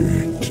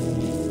it.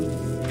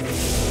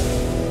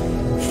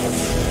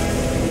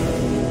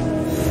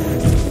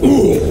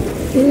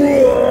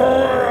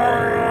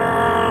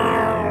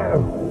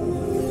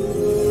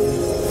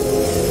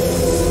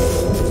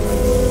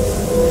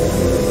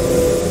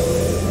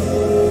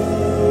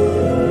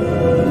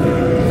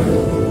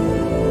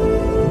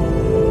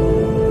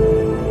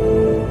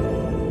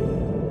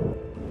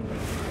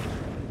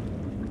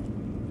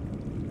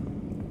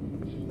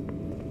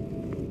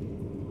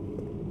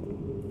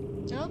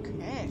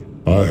 Okay.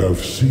 I have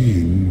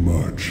seen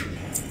much.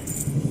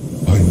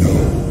 I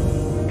know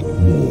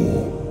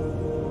more.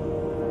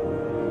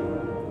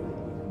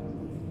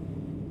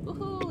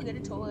 Woohoo, get a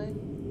toy.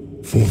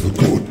 For the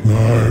good,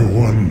 I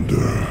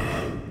wonder,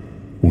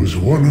 was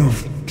one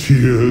of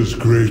Tyr's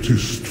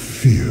greatest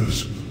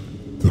fears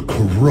the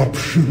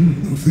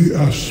corruption of the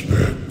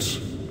Aspects?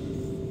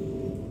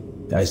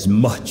 As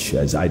much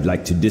as I'd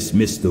like to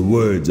dismiss the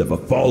words of a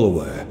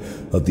follower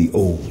of the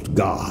old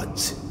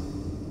gods.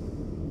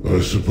 I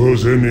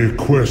suppose any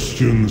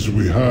questions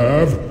we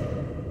have,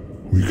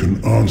 we can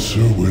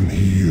answer when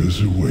he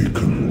is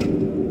awakened.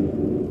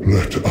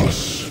 Let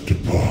us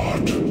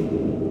depart.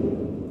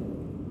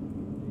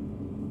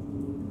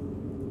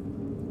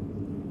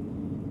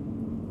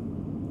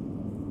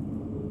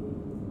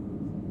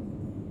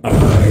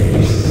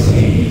 I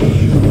see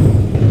you.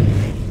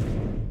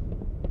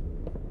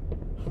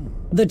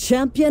 The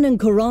champion and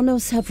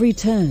Kuranos have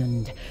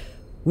returned.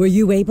 Were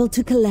you able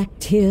to collect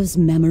Tyr's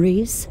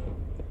memories?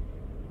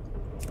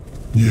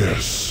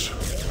 Yes,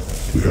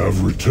 we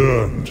have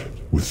returned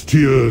with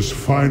Tyr's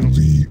final.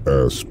 The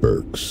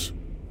Aspects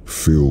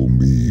fill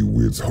me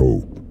with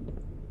hope.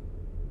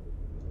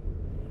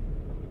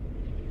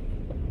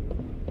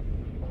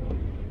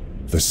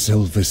 The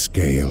silver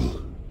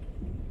scale.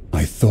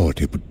 I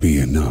thought it would be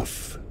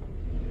enough.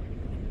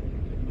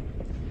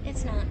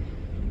 It's not.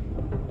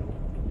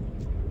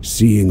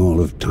 Seeing all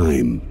of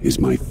time is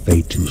my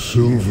fate. The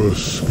silver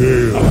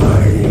scale.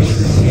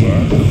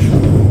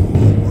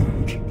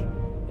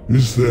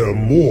 Is there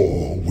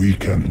more we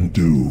can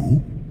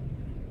do?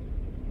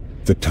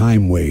 The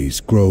time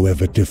ways grow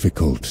ever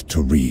difficult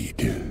to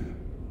read.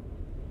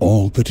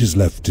 All that is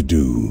left to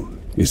do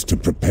is to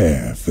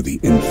prepare for the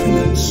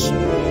infinites.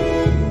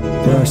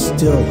 There are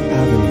still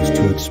avenues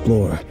to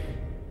explore.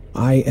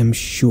 I am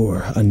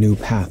sure a new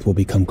path will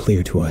become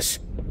clear to us.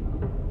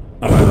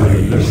 What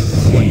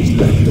is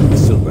left of the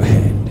Silver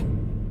Hand?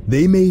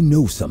 They may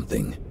know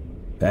something,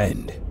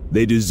 and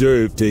they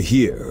deserve to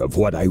hear of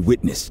what I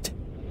witnessed.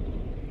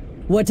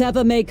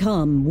 Whatever may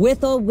come,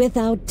 with or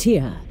without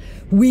Tyr,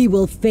 we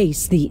will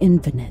face the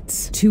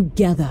infinites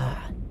together.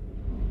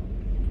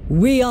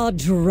 We are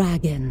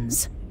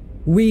dragons.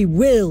 We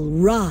will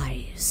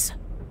rise.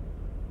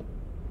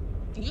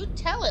 You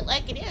tell it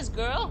like it is,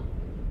 girl.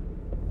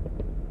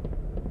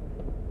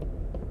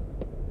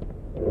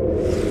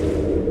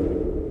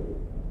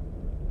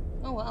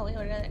 Oh wow,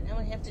 now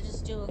we have to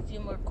just do a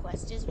few more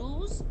questies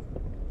rules.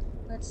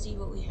 Let's see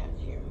what we have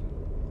here.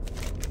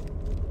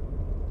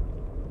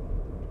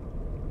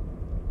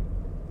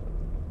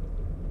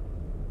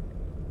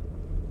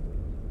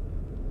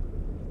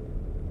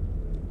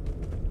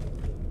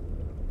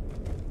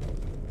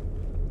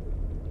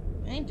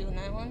 I ain't doing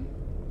that one.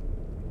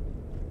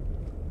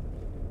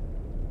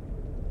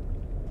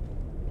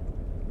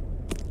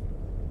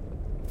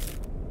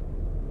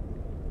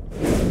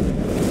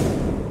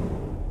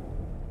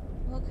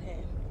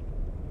 Okay.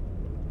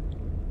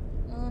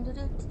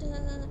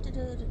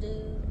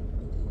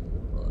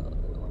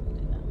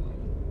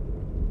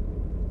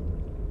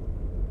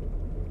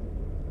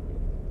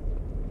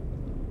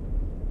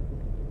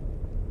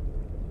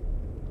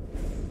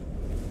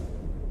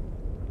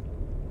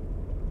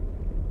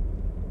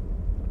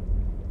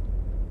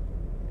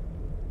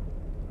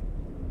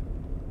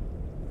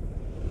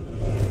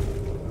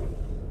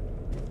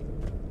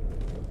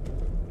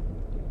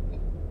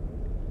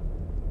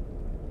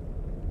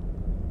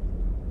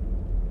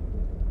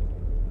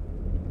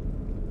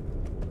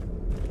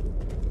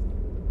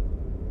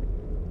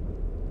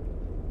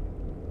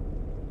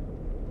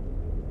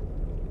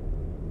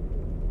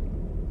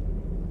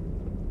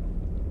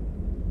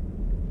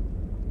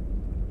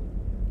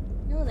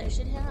 I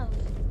should have.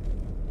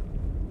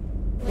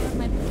 Where are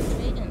my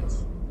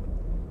dragons?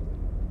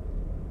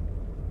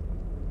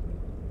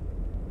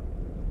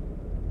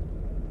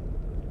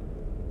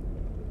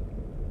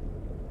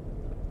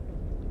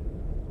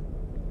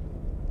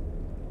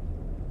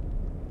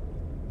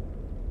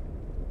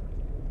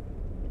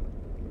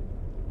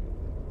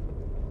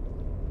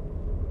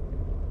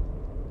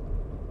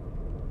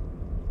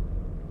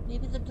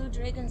 Maybe the blue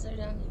dragons are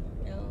down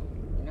here. No,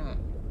 they're not.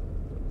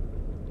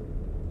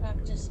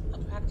 A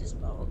practice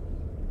boat.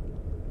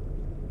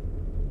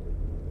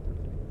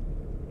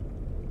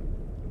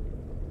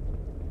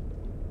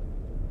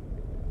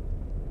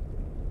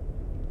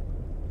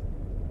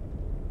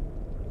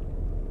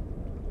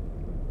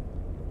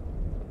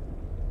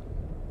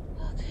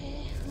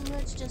 Okay, well,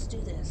 let's just do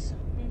this.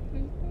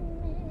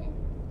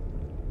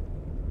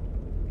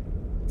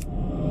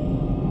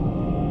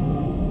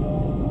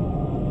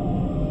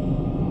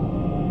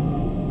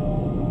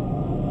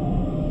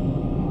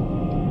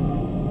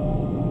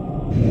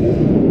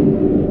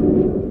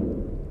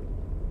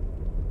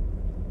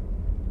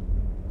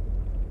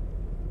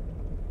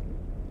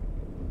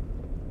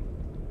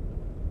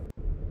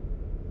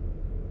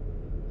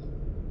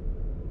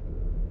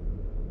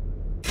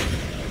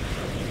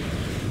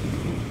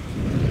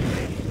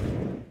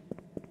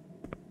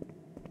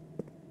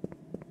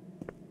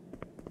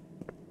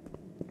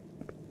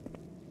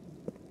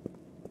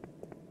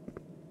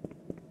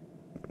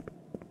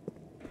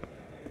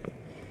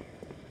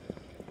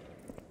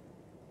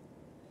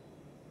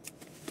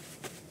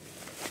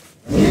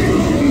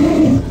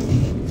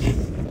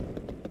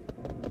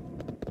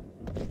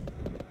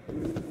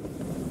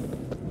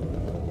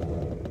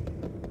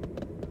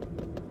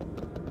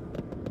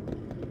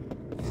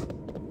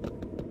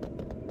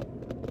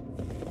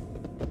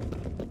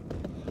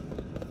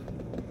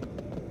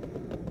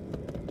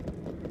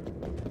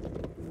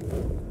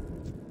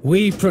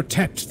 We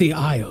protect the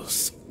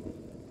Isles.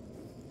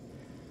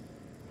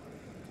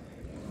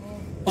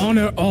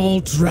 Honor all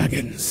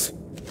dragons.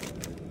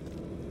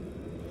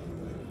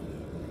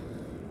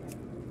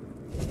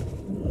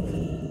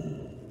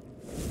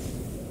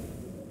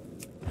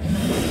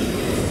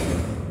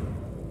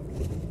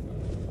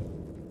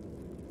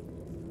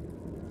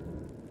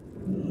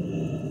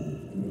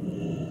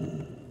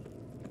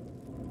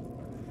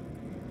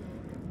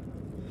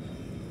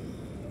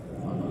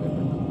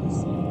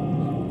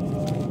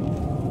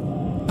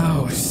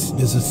 Ours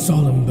is a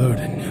solemn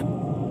burden.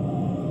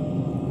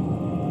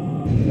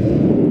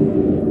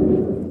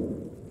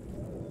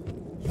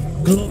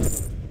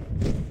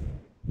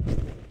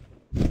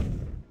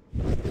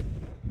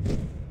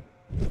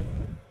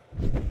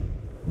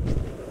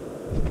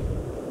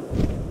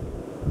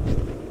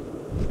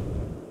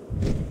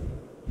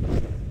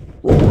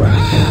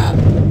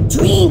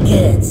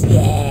 Trinkets,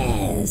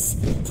 yes.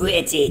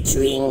 Pretty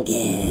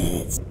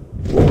trinkets.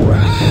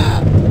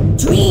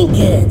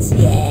 Trinkets,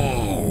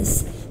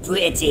 yes.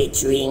 Pretty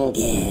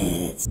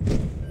trinkets.